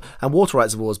operations there. And water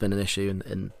rights have always been an issue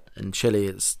in Chile.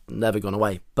 It's never gone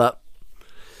away. But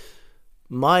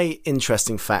my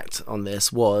interesting fact on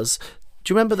this was,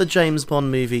 do you remember the James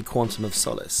Bond movie Quantum of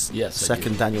Solace? Yes,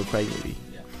 second Daniel Craig movie.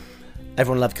 Yeah.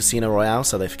 Everyone loved Casino Royale,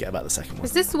 so they forget about the second one.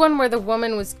 Is this the one where the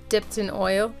woman was dipped in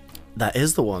oil? That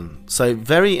is the one. So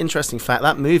very interesting fact.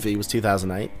 That movie was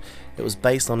 2008. It was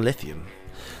based on lithium.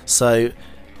 So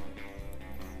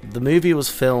the movie was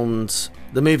filmed.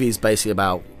 The movie is basically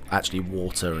about actually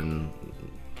water and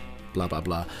blah blah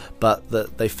blah, but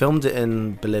they filmed it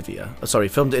in Bolivia.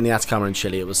 Filmed it in the Atacama in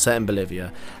Chile. It was set in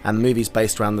Bolivia, and the movie's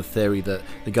based around the theory that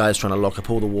the guy's trying to lock up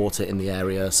all the water in the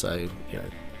area, so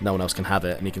no one else can have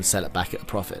it, and he can sell it back at a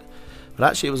profit. But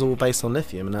actually, it was all based on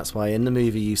lithium, and that's why in the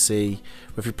movie you see,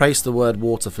 if you replace the word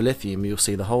water for lithium, you'll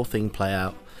see the whole thing play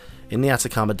out in the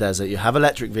Atacama Desert. You have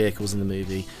electric vehicles in the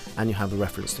movie, and you have a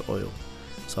reference to oil.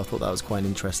 So I thought that was quite an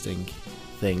interesting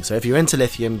thing. So if you're into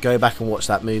lithium, go back and watch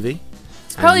that movie.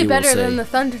 It's probably better than the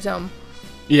Thunderdome.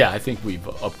 Yeah, I think we've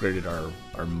upgraded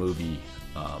our movie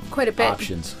quite a bit.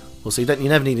 Options. Well, so you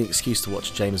never need an excuse to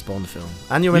watch a James Bond film.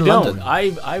 And you're in London.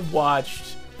 I've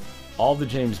watched all the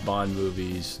James Bond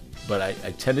movies, but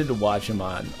I tended to watch them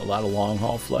on a lot of long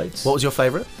haul flights. What was your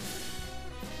favorite?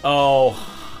 Oh,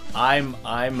 I'm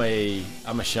a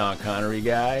Sean Connery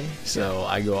guy, so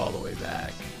I go all the way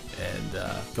back. And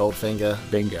Goldfinger.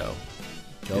 Bingo.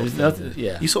 There's nothing.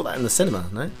 Yeah. You saw that in the cinema,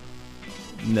 no?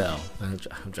 No.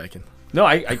 I'm joking. No,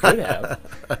 I could have.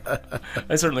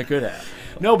 I certainly could have.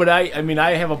 No, but I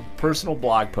have a personal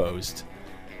blog post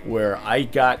where I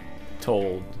got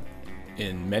told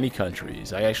in many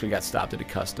countries, I actually got stopped at the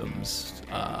customs,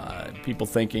 people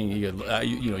thinking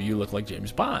you look like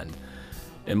James Bond.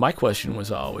 And my question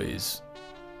was always,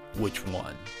 which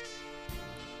one?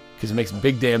 Because it makes a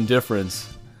big damn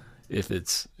difference if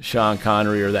it's Sean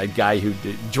Connery or that guy who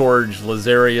did George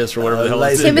Lazarius or whatever the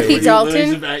hell. Timothy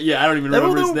Dalton. Yeah, I don't even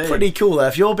remember his name. Pretty cool though.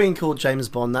 If you're being called James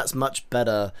Bond, that's much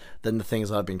better than the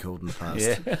things I've been called in the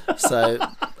past. Yeah. So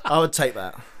I would take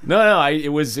that. No, it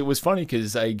was funny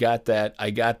because I got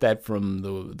that from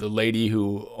the lady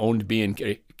who owned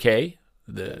B&K.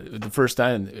 The first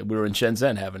time we were in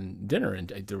Shenzhen having dinner, and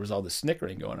there was all this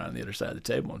snickering going on the other side of the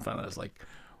table, and finally I was like,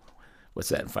 what's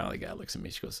that? And finally, the guy looks at me.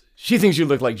 She goes, she thinks you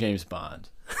look like James Bond.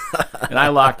 And I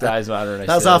locked eyes on her. And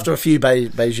that was after a few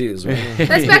beijus. Right?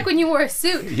 That's back when you wore a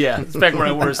suit. Yeah, it's back when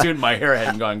I wore a suit and my hair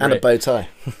hadn't gone great. And a bow tie.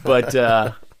 But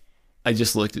I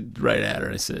just looked right at her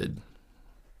and I said,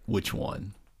 which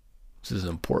one? This is an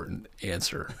important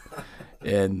answer.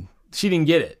 And she didn't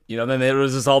get it. Then there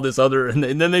was all this other, and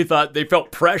then they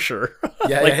felt pressure.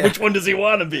 Yeah, which one does he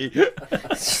want to be?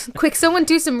 Quick, someone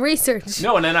do some research.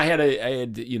 No, and then I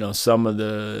had some of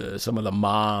the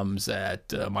moms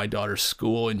at my daughter's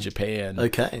school in Japan.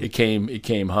 Okay. It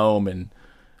came home, and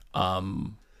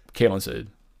Kaylin said,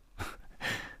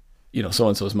 so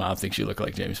and so's mom thinks you look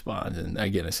like James Bond. And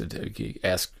again, I said, okay,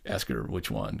 ask her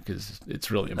which one, because it's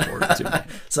really important to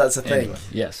me. So that's a thing. Anyway,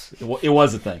 yes, it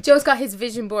was a thing. Joe's got his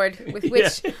vision board with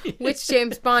which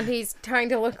James Bond he's trying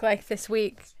to look like this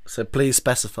week. So please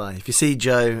specify. If you see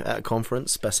Joe at a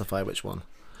conference, specify which one.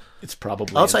 It's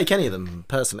probably. I'll take any of them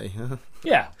personally.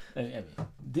 Yeah,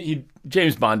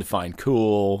 James Bond defined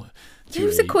cool. He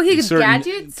was cool. He had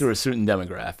gadgets through a certain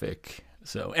demographic.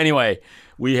 So anyway,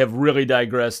 we have really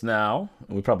digressed now.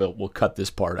 We probably will cut this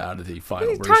part out of the final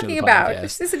version of the podcast. What are you talking about?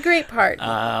 This is a great part.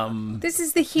 This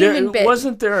is the human bit.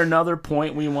 Wasn't there another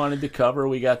point we wanted to cover?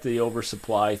 We got the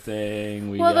oversupply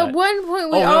thing. The one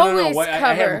point we always cover.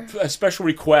 I have a special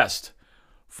request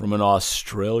from an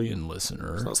Australian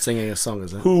listener. It's not singing a song,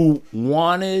 is it? Who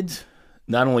wanted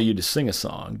not only you to sing a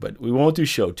song, but we won't do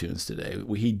show tunes today.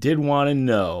 He did want to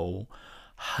know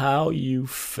how you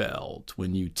felt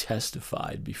when you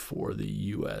testified before the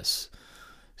U.S.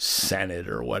 Senate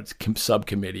or what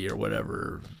subcommittee or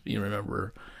whatever. You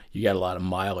remember, you got a lot of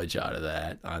mileage out of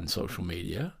that on social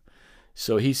media.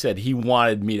 So he said he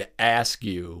wanted me to ask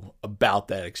you about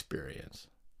that experience.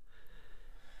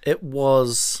 It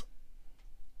was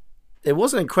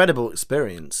an incredible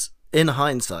experience in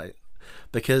hindsight,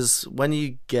 because when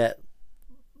you get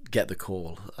the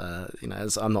call,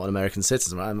 as I'm not an American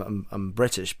citizen, right? I'm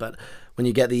British, but when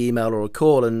you get the email or a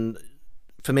call, and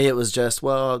for me it was just,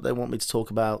 well, they want me to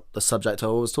talk about the subject I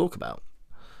always talk about,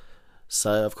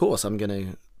 so of course I'm going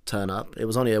to turn up. It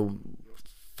was only a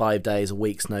 5 days, a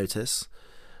week's notice,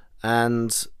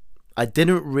 and I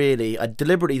deliberately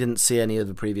didn't see any of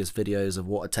the previous videos of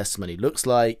what a testimony looks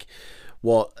like.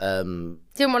 Didn't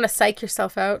want to psych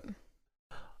yourself out.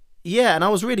 Yeah, and I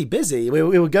was really busy.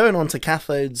 We were going on to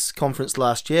Cathode's conference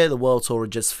last year. The world tour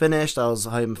had just finished. I was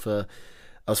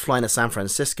flying to San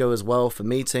Francisco as well for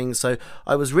meetings. So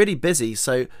I was really busy.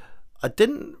 So I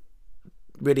didn't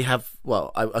really have,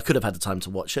 I could have had the time to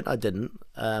watch it. I didn't.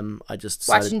 I just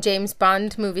decided, watching James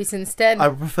Bond movies instead. I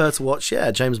prefer to watch,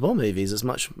 James Bond movies. It's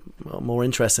much more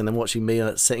interesting than watching me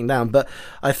sitting down. But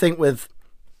I think with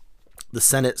the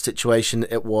Senate situation,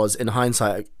 it was, in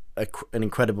hindsight, an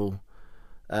incredible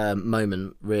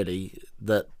moment, really,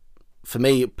 that for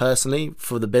me personally,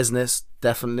 for the business,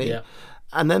 definitely,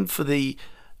 and then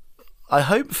I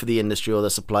hope for the industry or the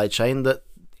supply chain, that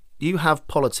you have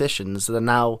politicians that are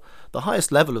now the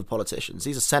highest level of politicians.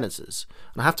 These are senators,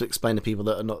 and I have to explain to people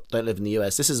that don't live in the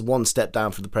US, this is one step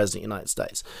down from the President of the United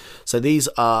States. So these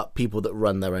are people that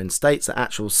run their own states, they're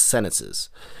actual senators.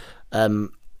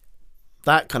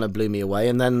 That kind of blew me away,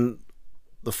 and then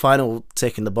the final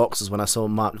tick in the box was when I saw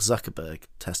Mark Zuckerberg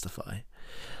testify.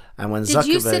 And when Did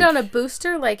you sit on a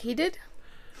booster like he did?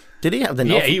 Did he?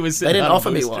 He was. They didn't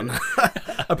offer me one.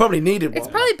 I probably needed one. It's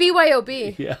probably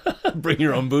BYOB. Yeah, bring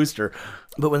your own booster.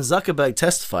 But when Zuckerberg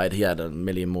testified, he had a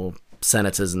million more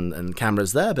senators and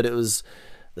cameras there, but it was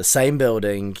the same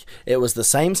building. It was the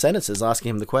same senators asking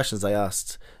him the questions they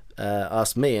asked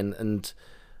me, and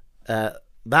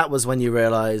that was when you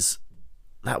realise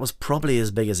that was probably as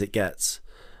big as it gets.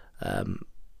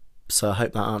 So I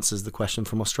hope that answers the question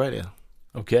from Australia.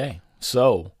 Okay.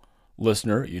 So,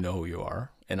 listener, you know who you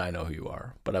are, and I know who you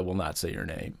are, but I will not say your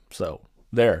name. So,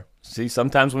 there. See,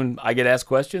 sometimes when I get asked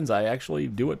questions, I actually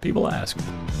do what people ask.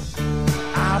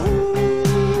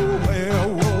 Where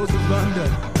was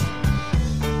London?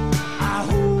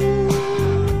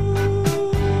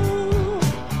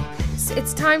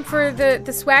 It's time for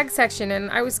the swag section, and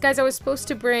I was supposed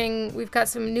to bring, we've got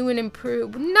some new and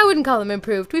improved, no, I wouldn't call them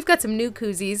improved, we've got some new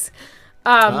koozies,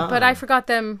 but I forgot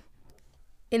them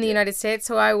in the United States,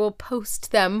 so I will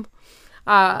post them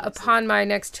upon my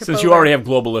next trip. Since you already have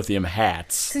Global Lithium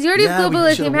hats. Since you already have Global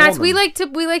Lithium hats, we like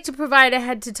to provide a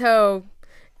head to toe,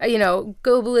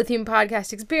 Global Lithium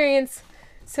podcast experience.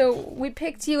 So we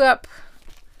picked you up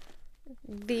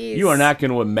these. You are not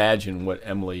going to imagine what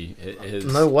Emily has.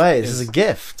 No way, this is a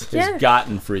gift. Has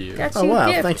gotten for you. Oh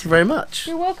wow, thank you very much.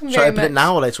 You're welcome. Should I open it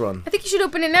now or later on? I think you should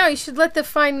open it now. You should let the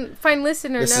fine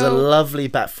listener know. This is a lovely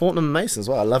bag, Fortnum & Mason's.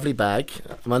 Wow, a lovely bag.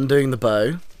 I'm undoing the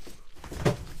bow.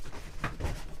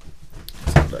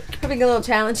 Having a little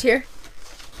challenge here.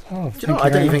 Do you know what? I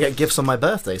don't even get gifts on my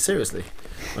birthday. Seriously,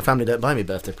 my family don't buy me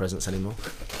birthday presents anymore.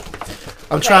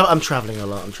 I'm traveling a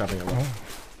lot.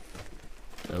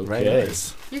 Okay.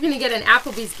 You're gonna get an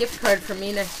Applebee's gift card from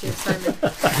me next year, Simon.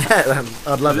 Yeah,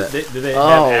 I'd love it. Do they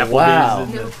have Applebee's? Wow.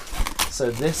 In the...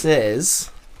 So this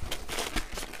is.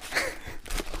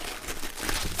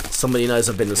 Somebody knows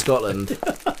I've been to Scotland.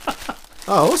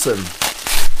 Oh, awesome!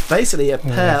 Basically, a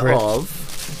pair of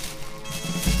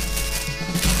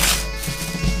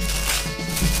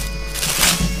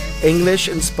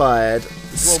English-inspired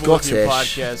Scottish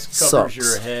podcast covers socks.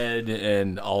 your head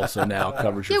and also now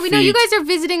covers your Yeah, we feet. know you guys are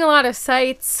visiting a lot of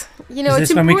sites. You know, Is it's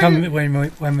this important.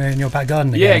 when we're in your back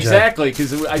garden again? Yeah, exactly.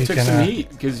 Because I took some heat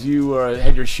because you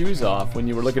had your shoes off when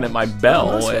you were looking at my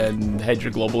bell and had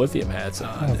your Global Lithium hats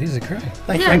on. Oh, these are great.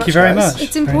 Thank you very much.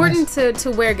 It's important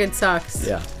to wear good socks.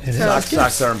 Yeah, So-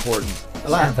 socks are important.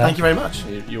 Thank you very much.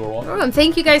 You are welcome. Oh, and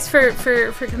thank you guys for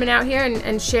coming out here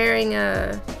and sharing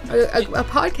a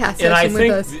podcast session And I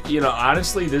with us. think,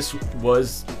 honestly, this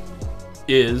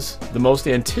is the most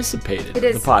anticipated of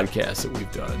the podcasts that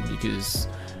we've done because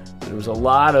there was a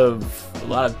lot of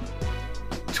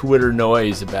Twitter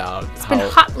noise about It's been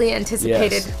hotly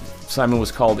anticipated. Yes, Simon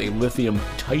was called a lithium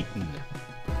titan.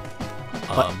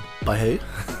 By who?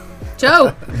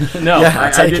 Joe. No,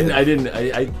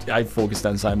 Yeah, I focused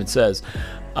on Simon Says.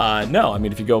 No, I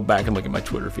mean, if you go back and look at my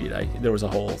Twitter feed, there was a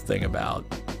whole thing about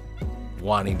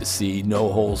wanting to see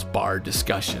no-holds-barred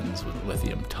discussions with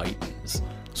lithium titans,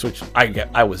 which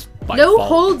I was by No fault.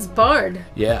 holds barred.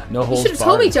 Yeah, no holds barred. You should have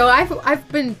told me, Joe. I've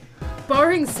been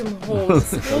barring some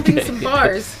holds, holding some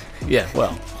bars. Yeah,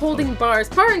 well. Holding bars,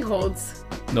 barring holds.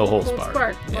 No holds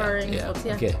barred. Barring holds,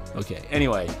 yeah. Okay.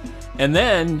 Anyway, and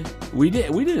then we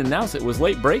didn't announce it. It was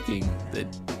late breaking that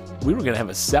we were going to have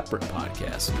a separate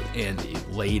podcast with Andy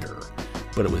later,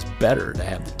 but it was better to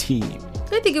have the team.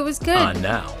 I think it was good. On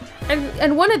now.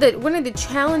 And one of the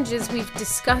challenges we've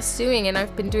discussed doing, and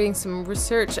I've been doing some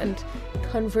research and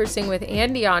conversing with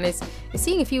Andy on, is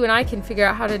seeing if you and I can figure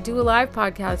out how to do a live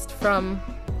podcast from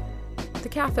the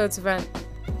Cathodes event.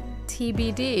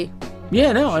 TBD.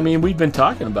 Yeah, no, I mean, we've been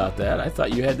talking about that. I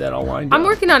thought you had that all lined up. I'm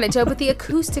working on it, Joe, but the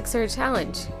acoustics are a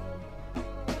challenge.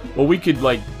 Well, we could,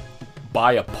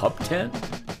 buy a pup tent.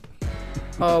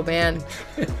 Oh, man.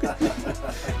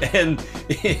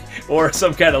 Or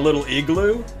some kind of little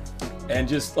igloo. And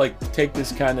just, take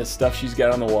this kind of stuff she's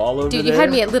got on the wall over there. Dude, you had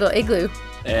me at Little Igloo.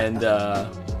 And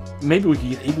maybe we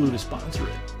could get Igloo to sponsor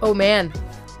it. Oh, man.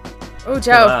 Oh,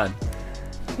 Joe. Come on.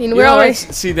 I mean, we're already...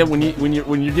 See that when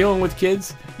you're dealing with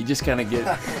kids, you just kind of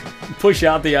push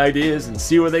out the ideas and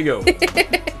see where they go.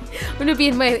 I'm gonna be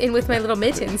in with my little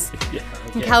mittens. Yeah,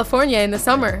 okay. In California in the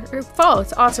summer or fall.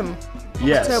 It's autumn.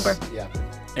 Yes. October. Yeah.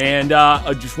 And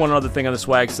just one other thing on the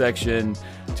swag section.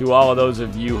 To all of those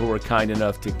of you who are kind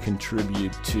enough to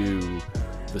contribute to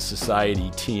the Society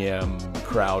TM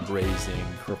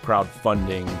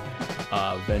crowdfunding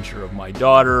venture of my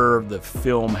daughter. The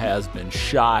film has been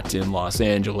shot in Los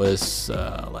Angeles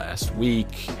last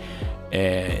week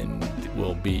and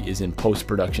is in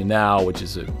post-production now, which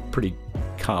is a pretty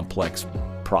complex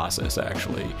process,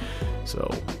 actually. So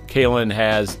Kaylin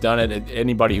has done it.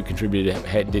 Anybody who contributed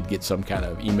did get some kind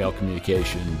of email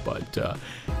communication, but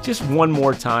just one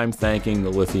more time thanking the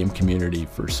lithium community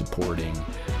for supporting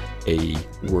a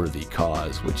worthy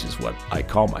cause, which is what I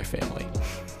call my family.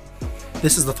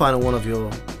 This is the final one of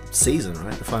your season,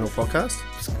 right? The final podcast?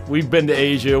 We've been to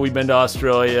Asia, we've been to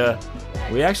Australia.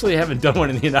 We actually haven't done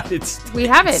one in the United States. We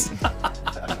haven't.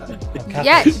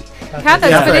 Yet.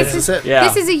 Cathodes, but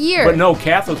this is a year. But no,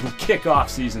 Cathodes will kick off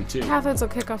season 2. Cathodes will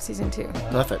kick off season 2.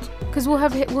 Perfect. Because we'll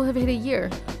have hit a year.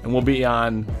 And we'll be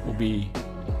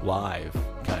live,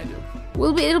 kind of.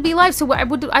 It'll be live. So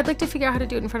I'd like to figure out how to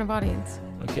do it in front of audience.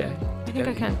 Okay. I think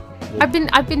I can.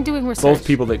 I've been doing research. Both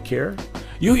people that care.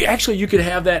 You could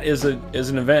have that as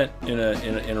an event in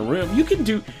a room. You can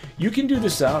do the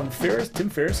sound. Tim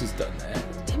Ferriss has done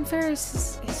that. Tim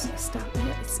Ferriss is stop.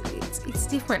 It's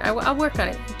different. I'll work on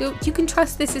it. You can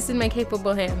trust this is in my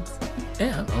capable hands.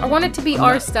 Yeah. I want it to be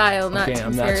our style, not Tim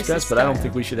Ferriss's I'm not stressed, style. but I don't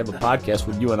think we should have a podcast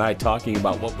with you and I talking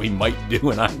about what we might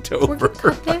do in October. We're gonna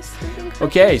cut this.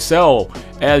 Okay, so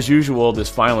as usual, this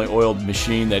finely oiled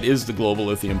machine that is the Global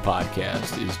Lithium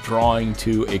Podcast is drawing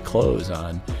to a close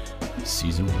on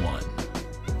season 1.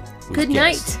 Good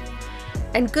night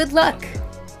and good luck.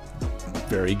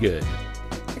 Very good.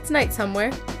 It's night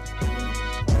somewhere.